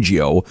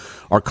Bengio,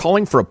 are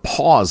calling for a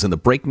pause in the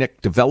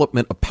breakneck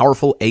development of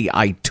powerful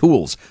AI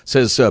tools,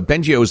 says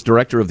Bengio is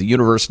director of the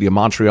University of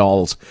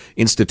Montreal's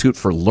Institute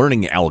for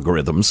Learning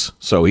Algorithms,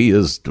 so he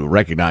is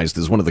recognized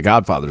as one of the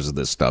godfathers of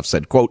this stuff,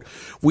 said, quote,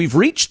 "We've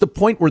reached the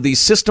point where these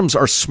systems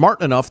are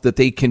smart enough that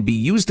they can be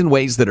used in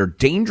ways that are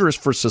dangerous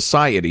for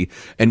society,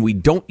 and we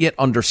don't yet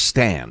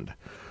understand.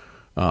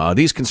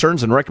 These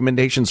concerns and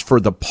recommendations for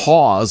the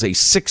pause, a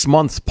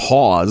 6-month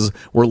pause,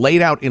 were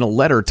laid out in a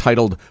letter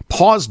titled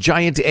Pause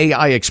Giant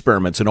AI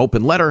Experiments, an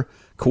open letter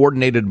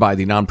coordinated by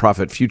the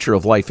nonprofit Future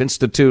of Life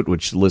Institute,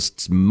 which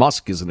lists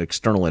Musk as an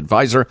external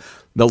advisor.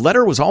 The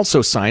letter was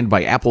also signed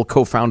by Apple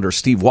co-founder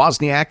Steve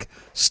Wozniak,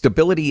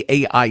 Stability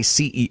AI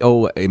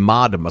CEO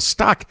Ahmad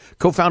Mostak,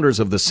 co-founders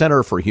of the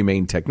Center for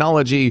Humane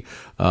Technology,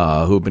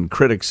 who have been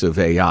critics of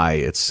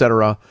AI,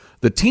 etc.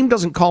 The team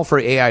doesn't call for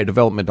AI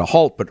development to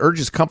halt, but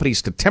urges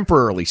companies to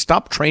temporarily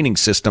stop training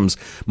systems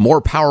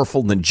more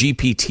powerful than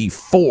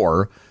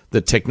GPT-4,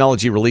 the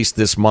technology released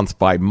this month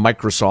by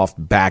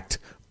Microsoft-backed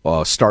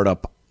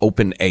startup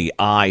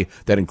OpenAI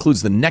that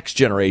includes the next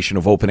generation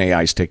of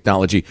OpenAI's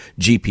technology,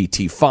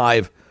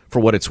 GPT-5. For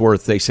what it's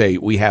worth, they say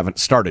we haven't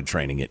started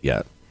training it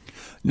yet.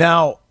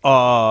 Now,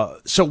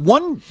 so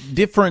one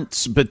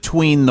difference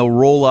between the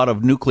rollout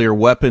of nuclear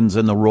weapons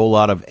and the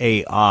rollout of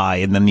AI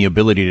and then the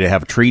ability to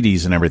have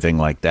treaties and everything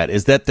like that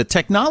is that the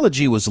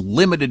technology was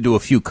limited to a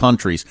few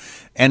countries.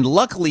 And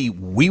luckily,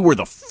 we were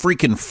the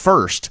freaking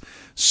first,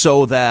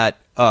 so that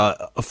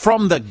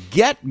from the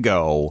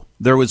get-go,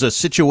 there was a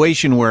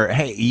situation where,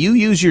 hey, you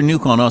use your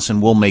nuke on us and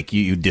we'll make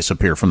you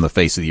disappear from the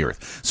face of the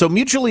earth. So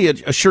mutually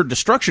assured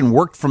destruction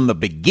worked from the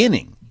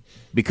beginning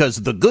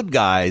because the good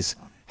guys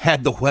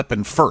had the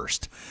weapon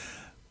first.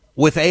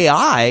 With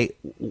AI,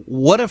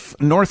 what if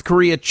North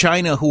Korea,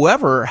 China,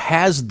 whoever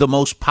has the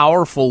most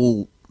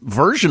powerful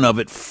version of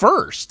it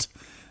first?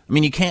 I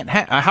mean, you can't.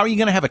 How are you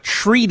going to have a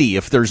treaty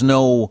if there's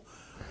no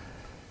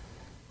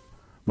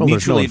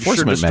mutually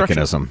enforcement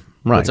mechanism?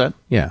 Right. What's that?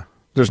 Yeah.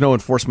 There's no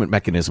enforcement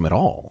mechanism at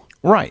all.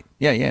 Right.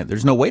 Yeah.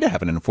 There's no way to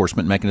have an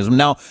enforcement mechanism.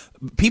 Now,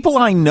 people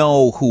I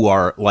know who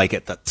are like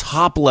at the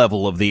top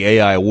level of the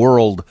AI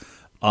world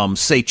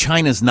say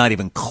China's not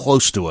even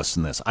close to us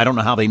in this. I don't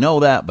know how they know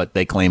that, but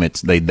they claim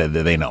they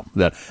know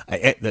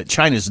that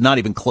China's not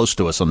even close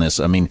to us on this.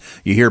 I mean,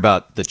 you hear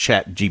about the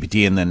Chat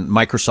GPT and then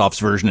Microsoft's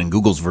version and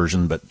Google's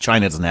version, but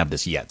China doesn't have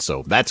this yet,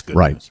 so that's good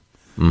news.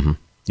 Mm-hmm.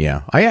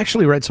 Yeah, I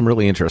actually read some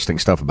really interesting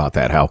stuff about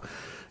that. How,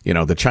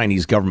 the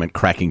Chinese government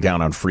cracking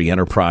down on free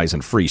enterprise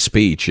and free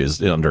speech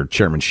is under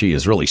Chairman Xi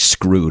has really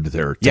screwed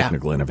their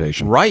technical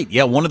innovation. Right.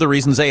 Yeah. One of the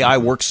reasons AI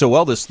works so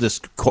well, this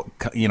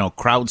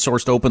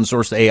crowdsourced, open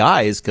sourced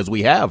AI, is because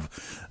we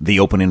have the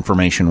open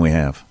information we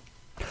have.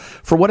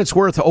 For what it's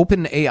worth,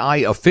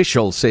 OpenAI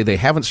officials say they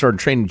haven't started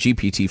training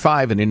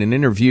GPT-5, and in an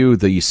interview,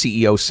 the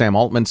CEO, Sam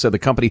Altman, said the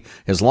company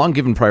has long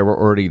given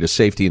priority to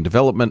safety and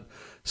development,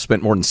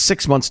 spent more than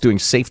 6 months doing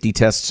safety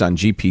tests on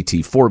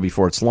GPT-4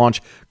 before its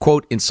launch.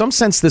 Quote, in some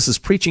sense, this is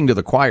preaching to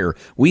the choir.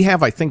 We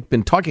have, I think,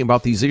 been talking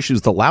about these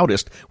issues the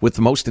loudest with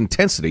the most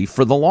intensity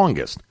for the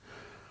longest.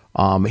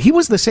 He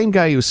was the same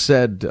guy who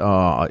said,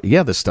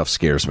 this stuff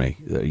scares me.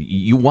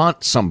 You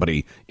want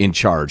somebody in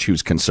charge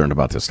who's concerned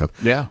about this stuff.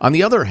 Yeah. On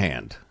the other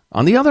hand,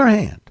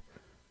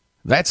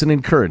 that's an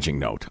encouraging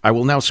note. I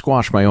will now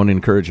squash my own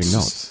encouraging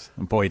note.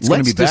 Boy, it's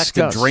going to be back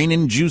to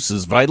draining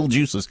juices, vital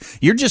juices.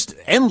 You're just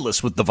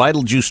endless with the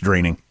vital juice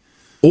draining.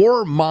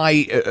 Or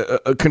my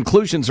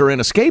conclusions are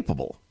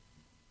inescapable,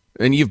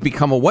 and you've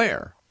become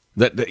aware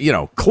that,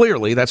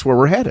 clearly that's where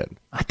we're headed.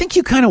 I think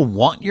you kind of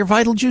want your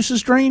vital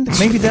juices drained.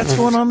 Maybe that's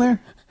going on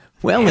there.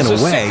 Well, in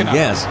a way,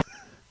 yes.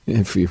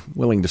 If you're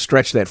willing to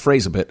stretch that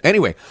phrase a bit.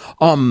 Anyway,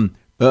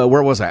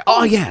 where was I?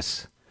 Oh,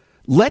 yes.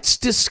 Let's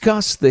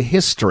discuss the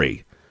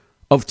history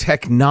of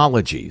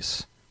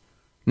technologies.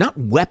 Not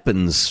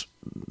weapons,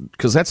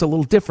 because that's a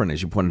little different,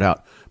 as you pointed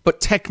out, but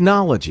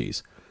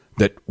technologies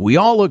that we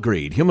all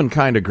agreed,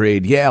 humankind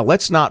agreed,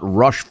 let's not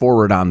rush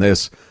forward on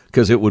this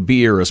because it would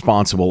be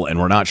irresponsible and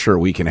we're not sure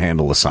we can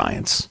handle the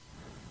science.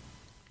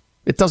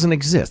 It doesn't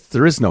exist.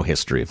 There is no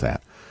history of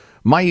that.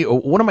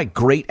 One of my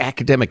great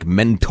academic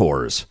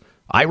mentors,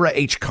 Ira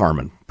H.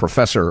 Carmen,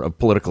 professor of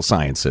political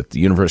science at the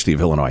University of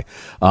Illinois,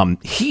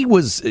 he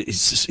was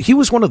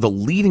one of the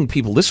leading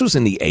people. This was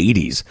in the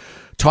 80s,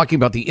 talking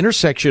about the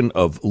intersection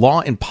of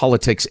law and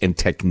politics and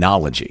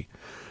technology.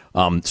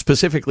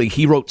 Specifically,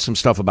 he wrote some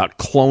stuff about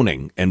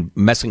cloning and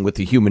messing with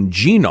the human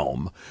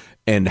genome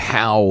and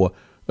how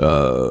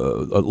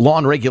law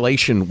and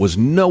regulation was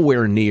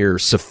nowhere near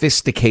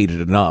sophisticated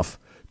enough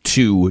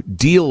to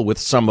deal with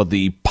some of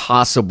the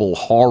possible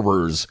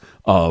horrors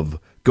of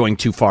going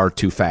too far,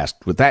 too fast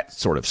with that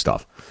sort of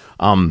stuff.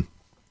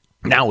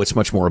 Now it's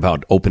much more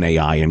about open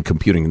AI and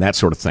computing and that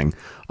sort of thing.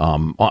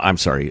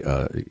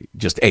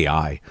 Just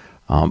AI.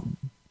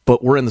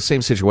 But we're in the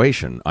same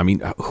situation. I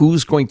mean,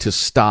 who's going to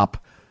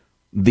stop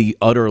the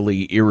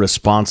utterly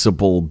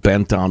irresponsible,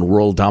 bent on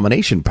world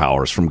domination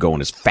powers from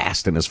going as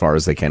fast and as far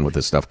as they can with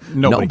this stuff?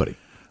 Nobody.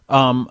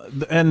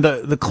 And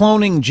the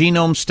cloning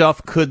genome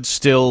stuff could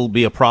still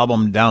be a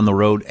problem down the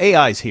road.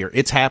 AI's here.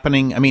 It's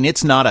happening. I mean,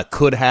 it's not a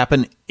could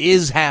happen,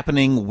 is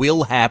happening,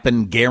 will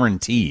happen,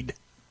 guaranteed.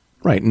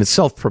 Right, and it's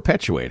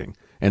self-perpetuating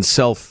and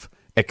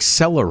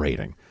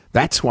self-accelerating.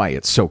 That's why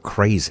it's so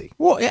crazy.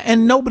 Well,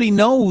 and nobody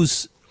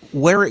knows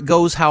where it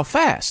goes, how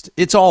fast.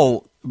 It's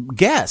all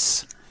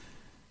guess.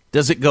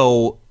 Does it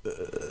go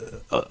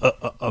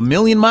a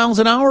million miles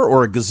an hour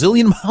or a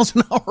gazillion miles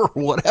an hour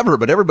or whatever?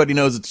 But everybody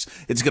knows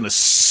it's going to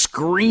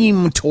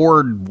scream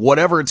toward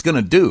whatever it's going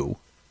to do.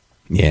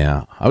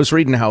 Yeah. I was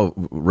reading how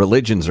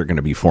religions are going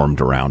to be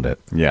formed around it.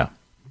 Yeah.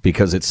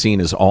 Because it's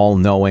seen as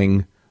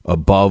all-knowing,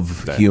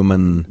 above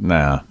human.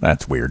 Nah,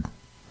 that's weird.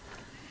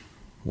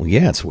 Well,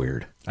 yeah, it's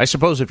weird. I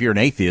suppose if you're an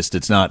atheist,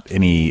 it's not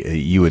any.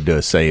 You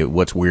would say,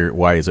 "What's weird?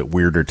 Why is it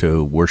weirder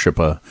to worship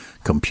a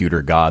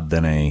computer god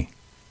than a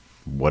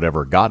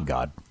whatever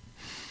god?"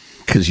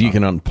 Because you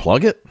can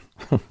unplug it.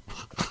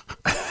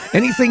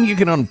 Anything you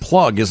can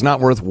unplug is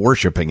not worth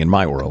worshiping in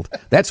my world.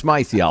 That's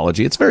my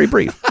theology. It's very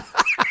brief.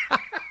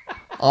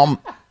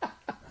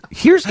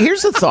 Here's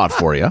a thought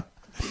for you.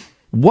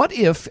 What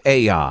if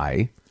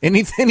AI,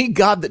 any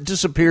god that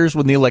disappears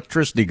when the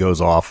electricity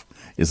goes off,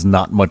 is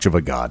not much of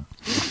a god?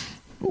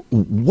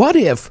 What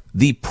if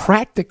the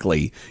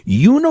practically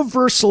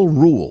universal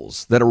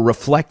rules that are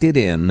reflected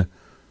in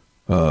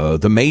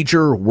the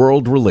major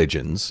world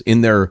religions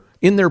in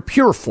their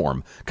pure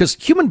form, because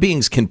human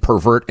beings can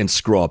pervert and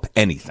screw up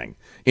anything,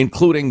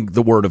 including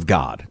the word of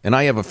God. And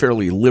I have a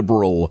fairly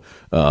liberal,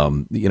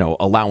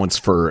 allowance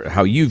for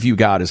how you view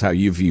God is how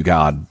you view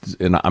God.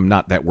 And I'm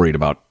not that worried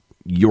about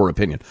your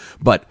opinion.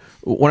 But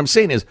what I'm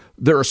saying is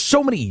there are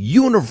so many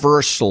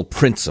universal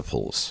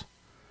principles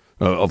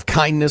of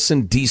kindness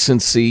and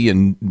decency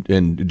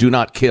and do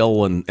not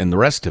kill and the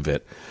rest of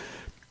it.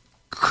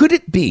 Could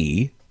it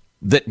be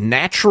that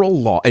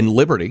natural law and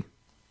liberty,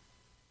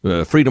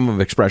 freedom of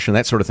expression,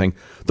 that sort of thing,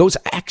 those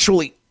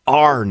actually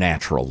are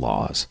natural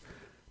laws?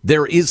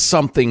 There is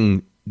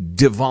something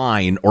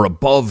divine or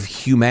above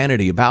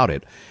humanity about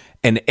it.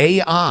 And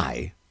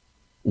AI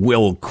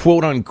will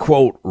quote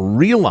unquote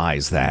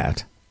realize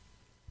that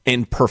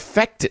and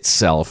perfect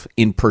itself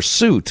in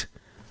pursuit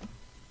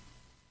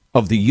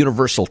of the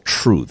universal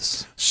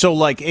truths. So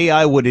like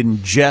AI would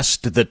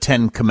ingest the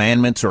 10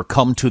 Commandments or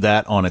come to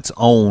that on its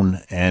own,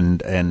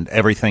 and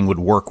everything would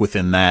work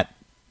within that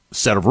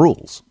set of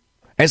rules.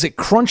 As it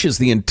crunches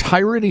the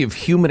entirety of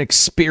human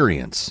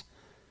experience,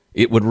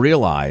 it would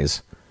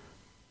realize,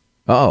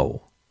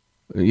 oh,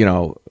 you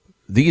know,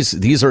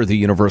 these are the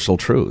universal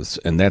truths,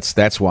 and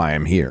that's why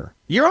I'm here.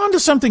 You're onto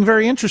something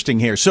very interesting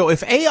here. So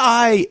if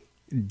AI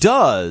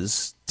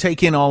does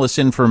take in all this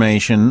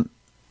information,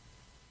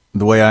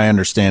 the way I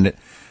understand it,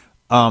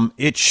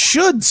 it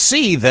should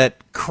see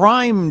that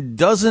crime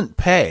doesn't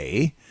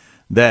pay,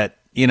 that,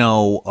 you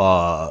know...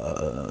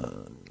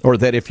 or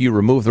that if you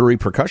remove the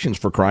repercussions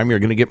for crime, you're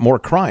going to get more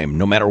crime,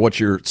 no matter what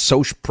your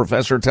social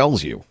professor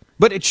tells you.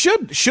 But it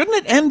shouldn't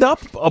it end up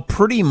a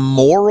pretty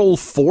moral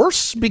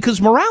force? Because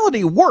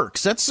morality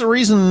works. That's the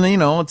reason, you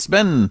know, it's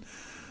been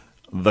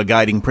the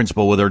guiding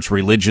principle, whether it's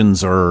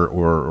religions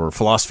or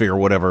philosophy or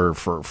whatever,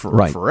 for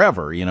right.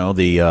 forever. You know,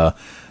 the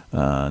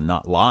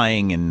not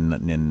lying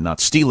and not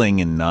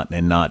stealing and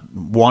not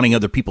wanting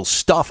other people's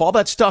stuff. All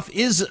that stuff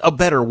is a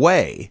better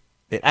way.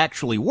 It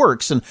actually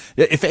works. And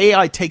if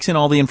AI takes in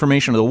all the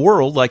information of the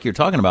world, like you're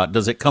talking about,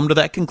 does it come to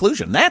that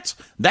conclusion? That's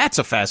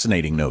a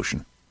fascinating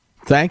notion.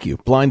 Thank you.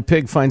 Blind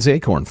Pig finds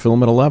acorn.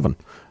 Film at 11.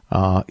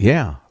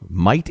 Yeah.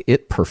 Might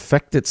it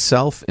perfect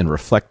itself and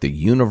reflect the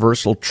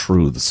universal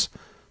truths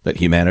that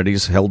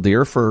humanity's held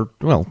dear for,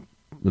 well,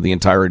 the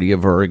entirety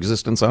of our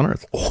existence on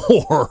Earth?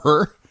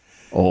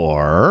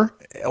 Or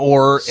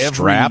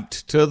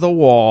strapped to the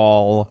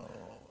wall,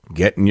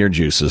 getting your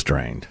juices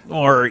drained.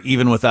 Or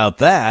even without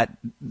that,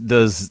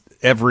 does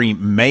every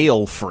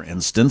male, for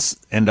instance,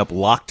 end up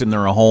locked in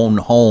their own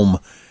home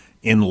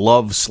in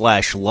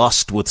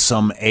love/lust with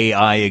some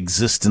AI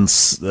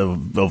existence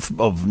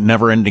of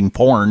never-ending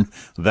porn?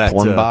 That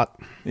porn bot?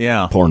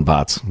 Yeah. Porn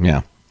bots,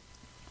 yeah.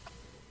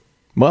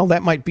 Well,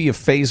 that might be a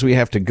phase we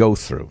have to go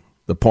through,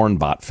 the porn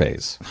bot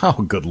phase.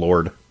 Oh, good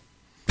Lord.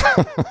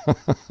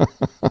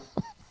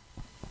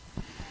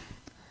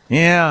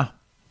 Yeah.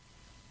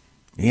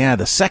 Yeah,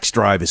 the sex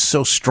drive is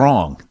so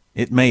strong.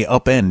 It may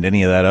upend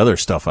any of that other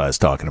stuff I was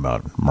talking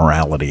about,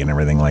 morality and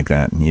everything like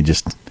that. And you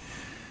just...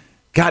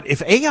 God,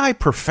 if AI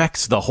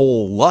perfects the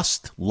whole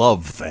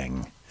lust-love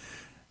thing,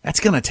 that's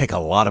going to take a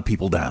lot of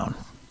people down.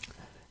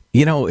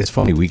 You know, it's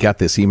funny. We got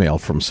this email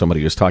from somebody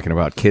who was talking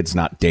about kids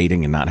not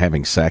dating and not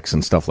having sex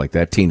and stuff like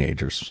that.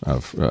 Teenagers.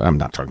 I'm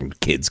not talking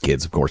kids,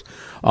 of course.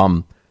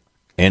 And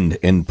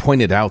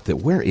pointed out that,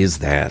 where is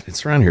that?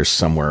 It's around here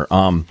somewhere.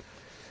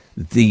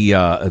 The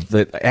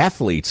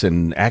athletes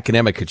and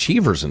academic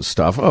achievers and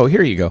stuff. Oh,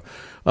 here you go.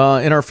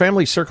 In our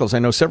family circles, I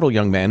know several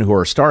young men who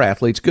are star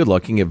athletes,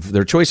 good-looking, of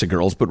their choice of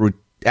girls, but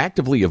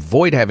actively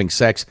avoid having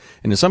sex,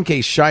 and in some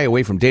cases shy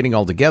away from dating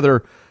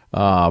altogether,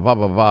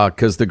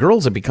 because the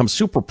girls have become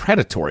super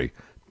predatory.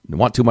 They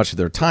want too much of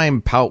their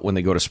time, pout when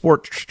they go to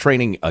sport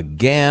training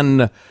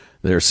again.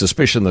 There's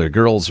suspicion that the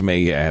girls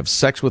may have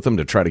sex with them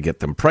to try to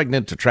get them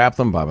pregnant, to trap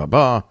them,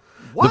 What?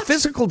 The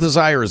physical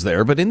desire is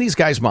there, but in these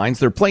guys' minds,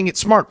 they're playing it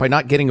smart by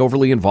not getting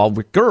overly involved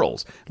with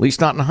girls, at least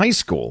not in high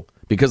school,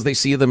 because they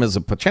see them as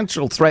a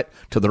potential threat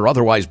to their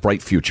otherwise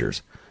bright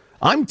futures.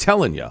 I'm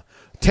telling you,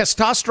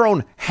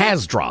 testosterone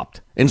has dropped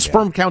and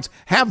sperm counts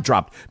have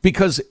dropped,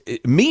 because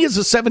me as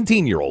a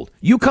 17-year-old,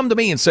 you come to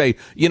me and say,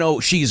 you know,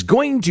 she's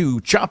going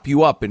to chop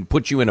you up and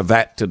put you in a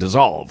vat to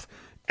dissolve.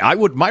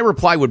 My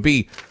reply would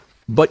be,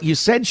 but you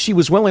said she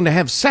was willing to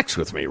have sex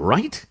with me,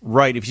 right?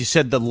 Right. If you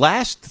said the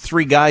last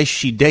 3 guys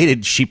she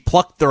dated, she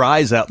plucked their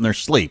eyes out in their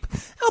sleep,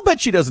 I'll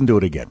bet she doesn't do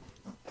it again.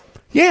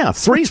 Yeah,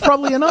 3's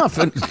probably enough.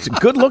 A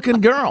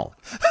good-looking girl.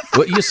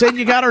 What, you said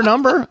you got her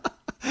number?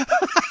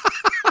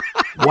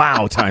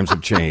 Wow, times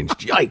have changed.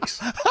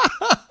 Yikes.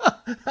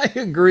 I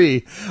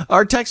agree.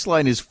 Our text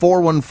line is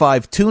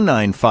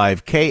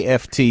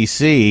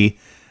 415-295-KFTC.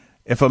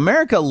 If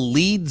America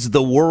leads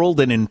the world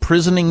in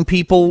imprisoning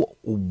people,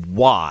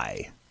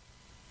 why?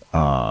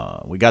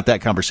 We got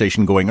that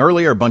conversation going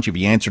earlier. A bunch of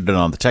you answered it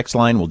on the text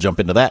line. We'll jump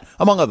into that,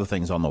 among other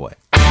things, on the way.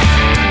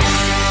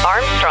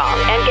 Armstrong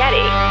and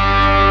Getty.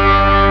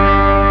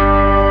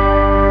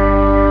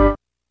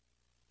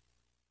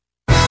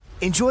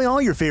 Enjoy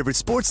all your favorite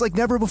sports like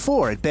never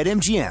before at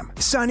BetMGM.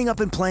 Signing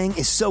up and playing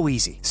is so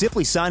easy.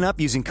 Simply sign up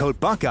using code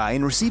Buckeye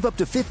and receive up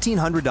to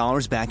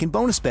 $1,500 back in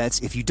bonus bets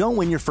if you don't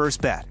win your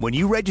first bet. When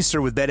you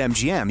register with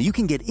BetMGM, you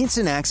can get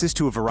instant access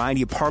to a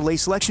variety of parlay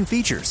selection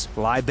features,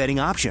 live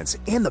betting options,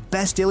 and the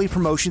best daily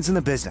promotions in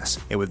the business.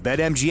 And with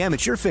BetMGM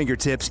at your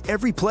fingertips,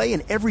 every play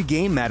and every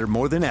game matter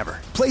more than ever.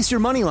 Place your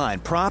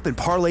moneyline, prop, and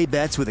parlay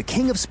bets with the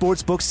king of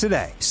sportsbooks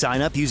today.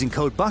 Sign up using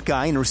code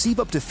Buckeye and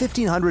receive up to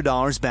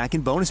 $1,500 back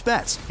in bonus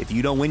bets if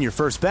you don't win your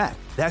first bet.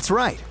 That's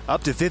right,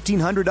 up to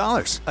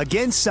 $1,500.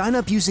 Again, sign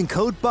up using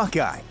code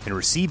Buckeye and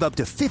receive up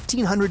to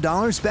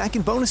 $1,500 back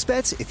in bonus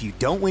bets if you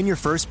don't win your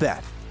first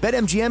bet.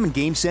 BetMGM and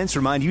GameSense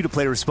remind you to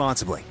play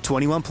responsibly.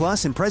 21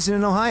 plus and present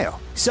in Ohio.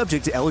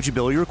 Subject to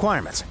eligibility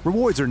requirements.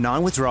 Rewards are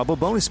non-withdrawable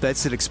bonus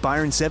bets that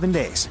expire in 7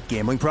 days.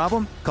 Gambling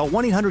problem? Call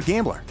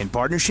 1-800-GAMBLER in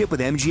partnership with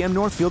MGM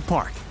Northfield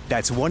Park.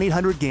 That's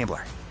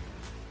 1-800-GAMBLER.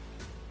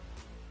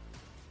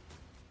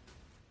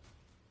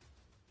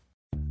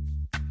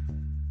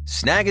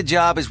 Snag a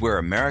Job is where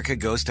America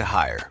goes to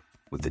hire,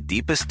 with the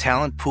deepest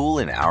talent pool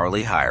in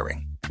hourly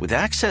hiring. With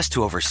access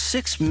to over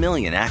 6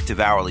 million active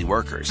hourly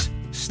workers,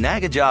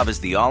 Snag a Job is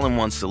the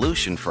all-in-one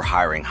solution for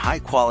hiring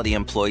high-quality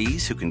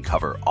employees who can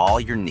cover all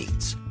your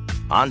needs.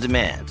 On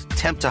demand,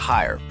 temp to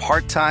hire,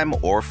 part-time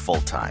or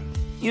full-time.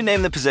 You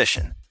name the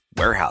position.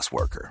 Warehouse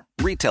worker,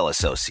 retail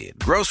associate,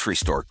 grocery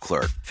store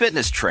clerk,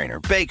 fitness trainer,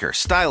 baker,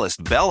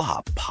 stylist,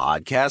 bellhop,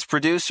 podcast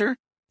producer.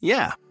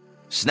 Yeah,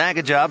 Snag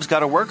a Job's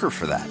got a worker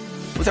for that.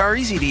 With our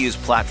easy-to-use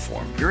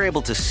platform, you're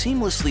able to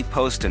seamlessly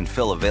post and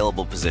fill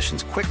available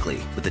positions quickly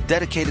with a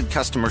dedicated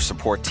customer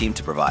support team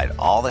to provide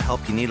all the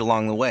help you need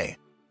along the way.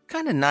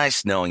 Kind of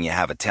nice knowing you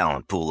have a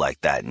talent pool like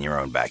that in your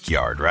own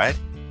backyard, right?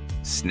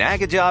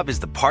 Snag a Job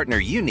is the partner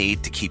you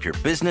need to keep your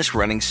business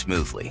running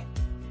smoothly.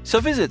 So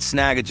visit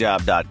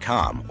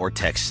snagajob.com or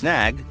text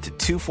snag to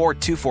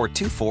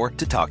 242424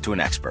 to talk to an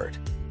expert.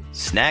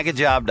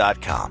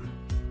 Snagajob.com,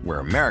 where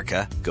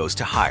America goes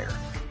to hire.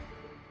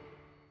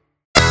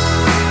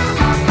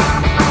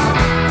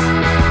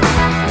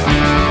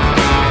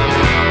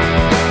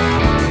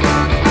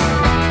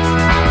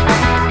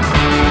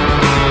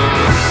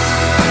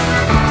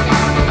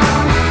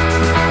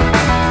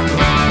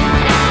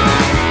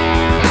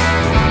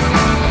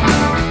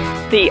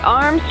 The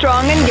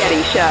Armstrong and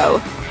Getty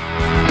Show.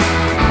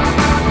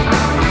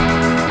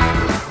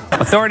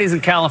 Authorities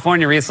in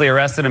California recently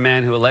arrested a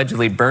man who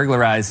allegedly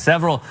burglarized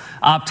several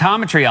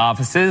optometry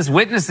offices.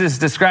 Witnesses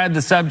described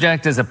the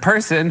subject as a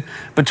person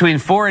between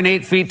 4 and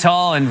 8 feet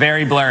tall and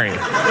very blurry.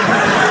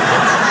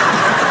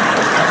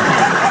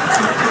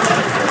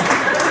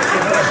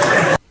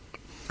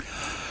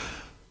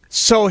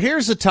 So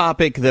here's a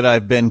topic that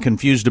I've been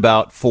confused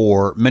about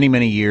for many,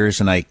 many years,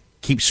 and I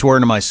keep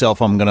swearing to myself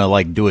I'm going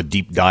to do a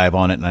deep dive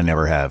on it, and I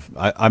never have.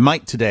 I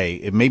might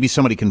today. Maybe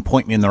somebody can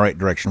point me in the right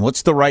direction.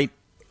 What's the right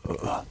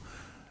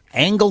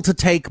angle to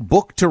take,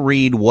 book to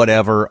read,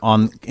 whatever,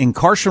 on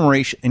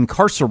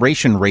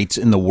incarceration rates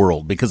in the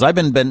world? Because I've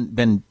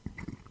been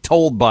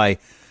told by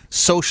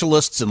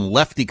socialists and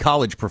lefty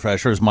college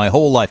professors my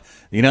whole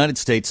life, the United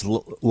States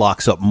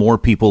locks up more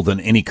people than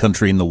any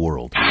country in the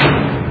world.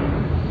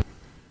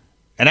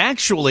 And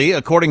actually,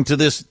 according to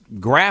this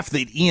graph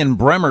that Ian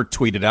Bremmer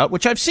tweeted out,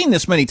 which I've seen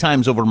this many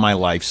times over my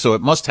life, so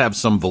it must have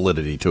some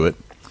validity to it.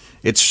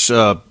 It's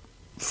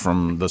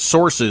from the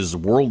sources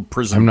World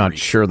Prison. I'm not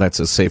sure that's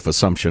a safe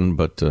assumption,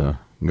 but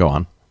go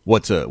on.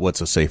 What's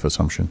a safe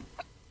assumption?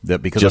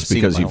 That because just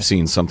because you've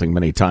seen something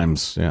many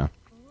times, yeah.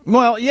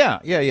 Well,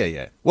 yeah.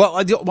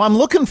 Well, I'm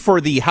looking for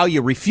the how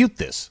you refute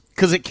this,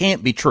 because it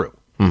can't be true.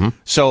 Mm-hmm.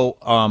 So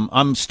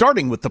I'm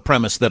starting with the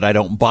premise that I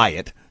don't buy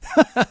it.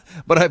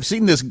 But I've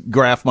seen this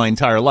graph my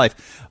entire life.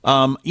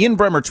 Ian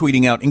Bremmer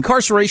tweeting out,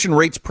 incarceration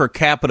rates per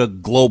capita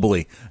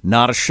globally.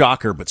 Not a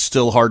shocker, but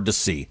still hard to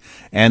see.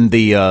 And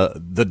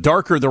the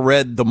darker the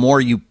red, the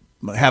more you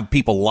have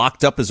people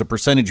locked up as a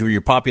percentage of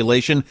your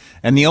population.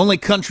 And the only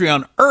country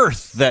on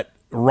earth that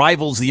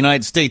rivals the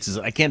United States is,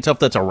 I can't tell if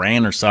that's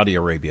Iran or Saudi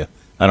Arabia.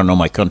 I don't know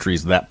my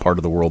countries, that part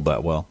of the world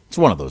that well. It's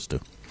one of those two.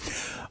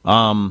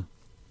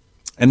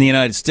 And the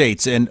United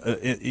States, and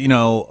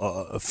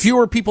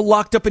fewer people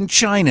locked up in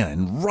China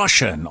and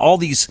Russia and all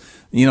these,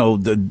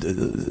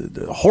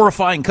 the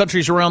horrifying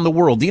countries around the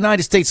world. The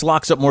United States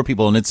locks up more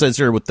people, and it says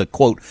here with the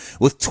quote,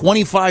 with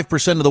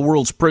 25% of the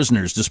world's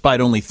prisoners,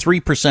 despite only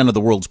 3% of the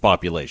world's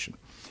population.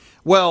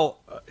 Well,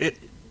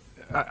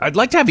 I'd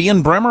like to have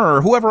Ian Bremmer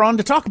or whoever on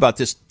to talk about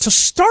this. To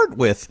start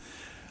with,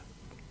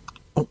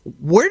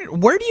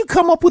 where do you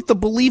come up with the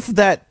belief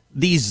that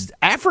these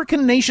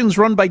African nations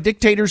run by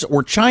dictators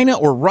or China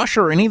or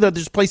Russia or any of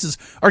those places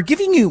are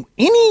giving you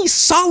any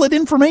solid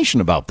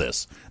information about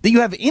this? That you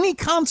have any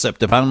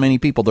concept of how many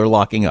people they're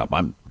locking up?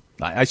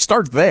 I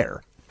start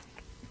there.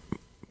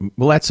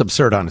 Well, that's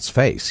absurd on its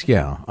face.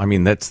 Yeah. I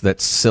mean, that's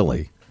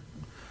silly.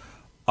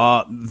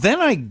 Then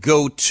I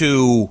go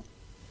to,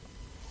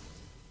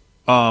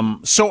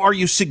 so are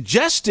you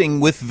suggesting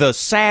with the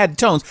sad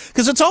tones,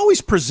 because it's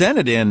always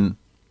presented in,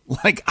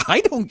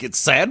 I don't get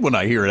sad when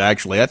I hear it,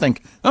 actually. I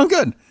think, oh,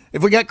 good.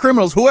 If we got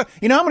criminals, how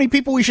many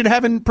people we should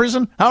have in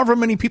prison? However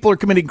many people are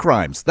committing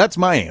crimes. That's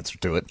my answer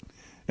to it.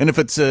 And if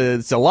it's a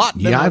lot,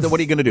 then what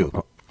are you going to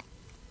do?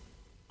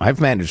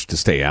 I've managed to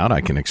stay out. I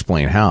can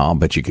explain how,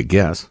 but you could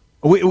guess.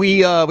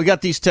 We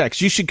got these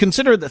texts. You should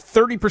consider that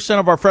 30%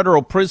 of our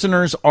federal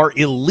prisoners are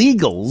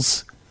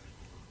illegals.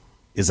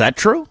 Is that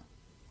true?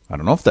 I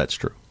don't know if that's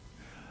true.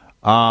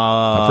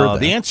 I've heard that.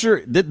 The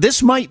answer,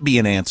 this might be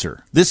an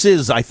answer. This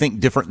is, I think,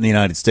 different in the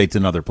United States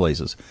than other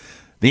places.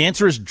 The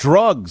answer is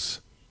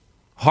drugs.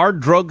 Hard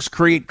drugs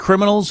create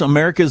criminals.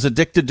 America is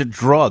addicted to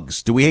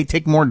drugs. Do we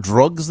take more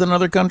drugs than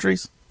other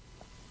countries?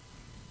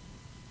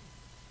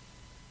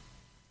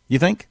 You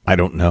think? I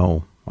don't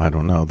know. I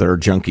don't know. There are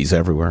junkies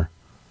everywhere.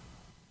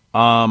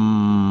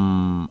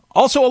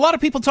 Also, a lot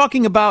of people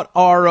talking about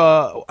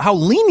our how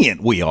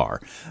lenient we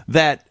are,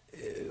 that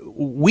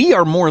we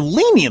are more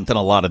lenient than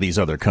a lot of these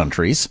other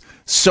countries.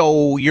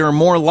 So you're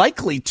more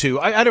likely to.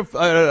 I had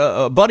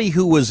a buddy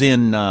who was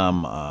in,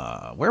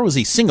 where was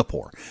he?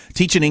 Singapore,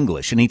 teaching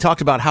English. And he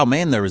talked about how,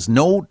 man, there was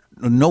no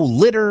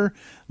litter.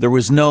 There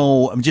was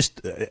no, just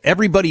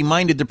everybody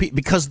minded their people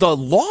because the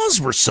laws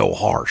were so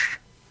harsh.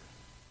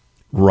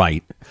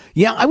 Right.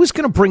 Yeah, I was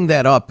going to bring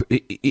that up.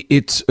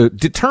 It's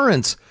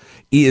deterrence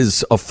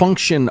is a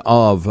function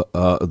of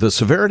the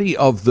severity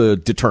of the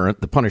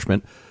deterrent, the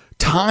punishment,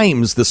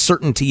 times the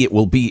certainty it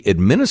will be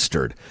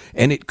administered.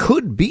 And it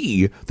could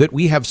be that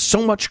we have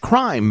so much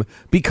crime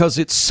because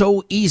it's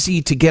so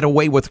easy to get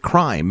away with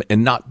crime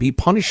and not be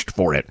punished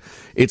for it.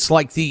 It's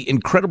like the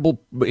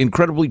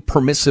incredibly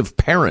permissive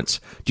parents.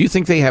 Do you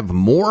think they have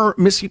more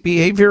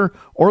misbehavior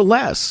or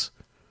less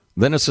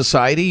than a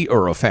society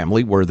or a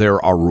family where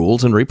there are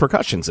rules and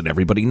repercussions and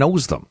everybody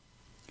knows them?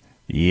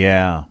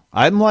 Yeah,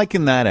 I'm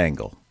liking that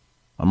angle.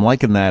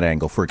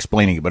 For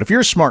explaining it. But if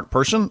you're a smart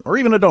person or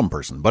even a dumb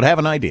person, but have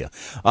an idea,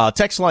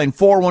 text line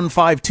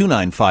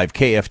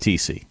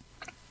 415-295-KFTC.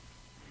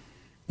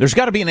 There's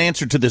got to be an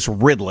answer to this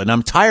riddle, and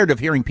I'm tired of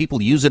hearing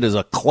people use it as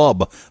a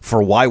club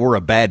for why we're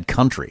a bad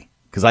country,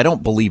 because I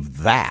don't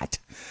believe that.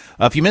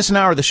 If you miss an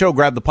hour of the show,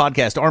 grab the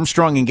podcast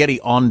Armstrong and Getty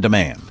on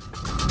demand.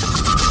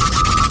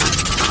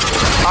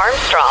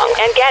 Armstrong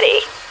and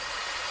Getty.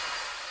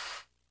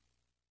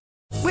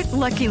 With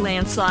Lucky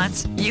Land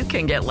Slots, you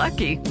can get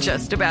lucky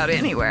just about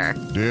anywhere.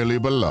 Dearly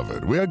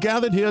beloved, we are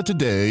gathered here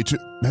today to...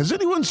 Has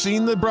anyone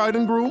seen the bride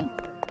and groom?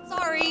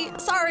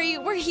 Sorry,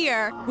 we're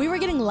here. We were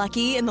getting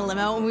lucky in the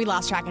limo and we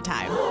lost track of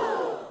time.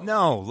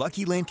 No,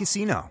 Lucky Land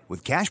Casino,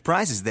 with cash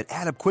prizes that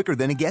add up quicker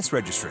than a guest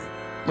registry.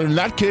 In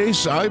that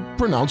case, I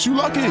pronounce you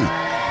lucky.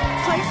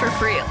 Play for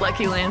free at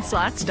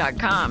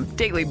LuckyLandSlots.com.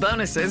 Daily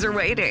bonuses are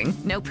waiting.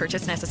 No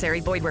purchase necessary.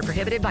 Void where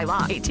prohibited by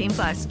law.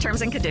 18+.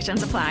 Terms and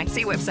conditions apply.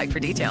 See website for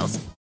details.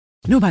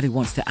 Nobody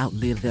wants to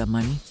outlive their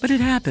money, but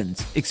it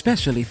happens,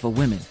 especially for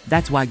women.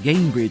 That's why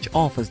Gainbridge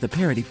offers the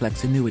Parity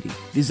Flex annuity,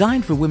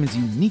 designed for women's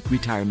unique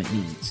retirement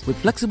needs, with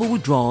flexible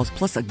withdrawals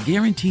plus a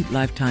guaranteed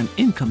lifetime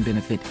income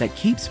benefit that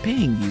keeps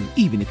paying you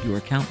even if your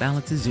account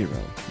balance is zero.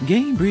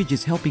 Gainbridge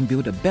is helping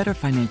build a better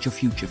financial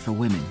future for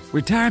women.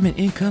 Retirement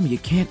income you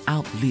can't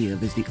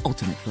outlive is the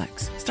ultimate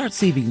flex. Start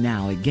saving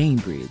now at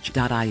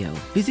Gainbridge.io.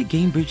 Visit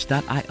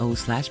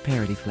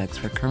Gainbridge.io/ParityFlex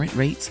for current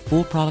rates,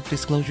 full product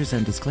disclosures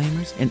and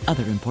disclaimers, and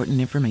other important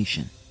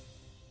information.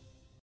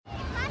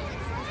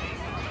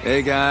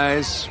 Hey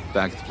guys,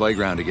 back at the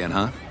playground again,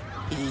 huh?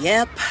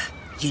 Yep.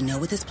 You know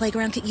what this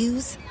playground could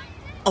use?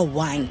 A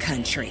wine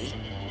country.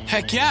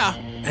 Heck yeah,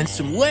 and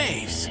some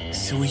waves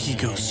so we could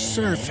go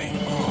surfing.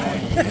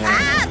 Oh,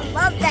 yeah.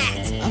 Love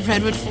that. A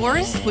redwood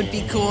forest would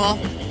be cool.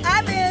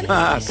 I'm in.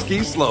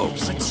 Ski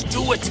slopes. Let's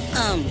do it.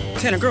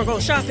 Can a girl go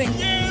shopping?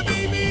 Yeah,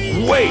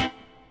 baby. Wait.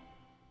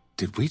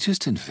 Did we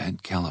just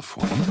invent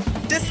California?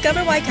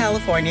 Discover why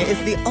California is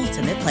the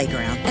ultimate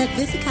playground at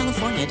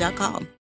visitcalifornia.com.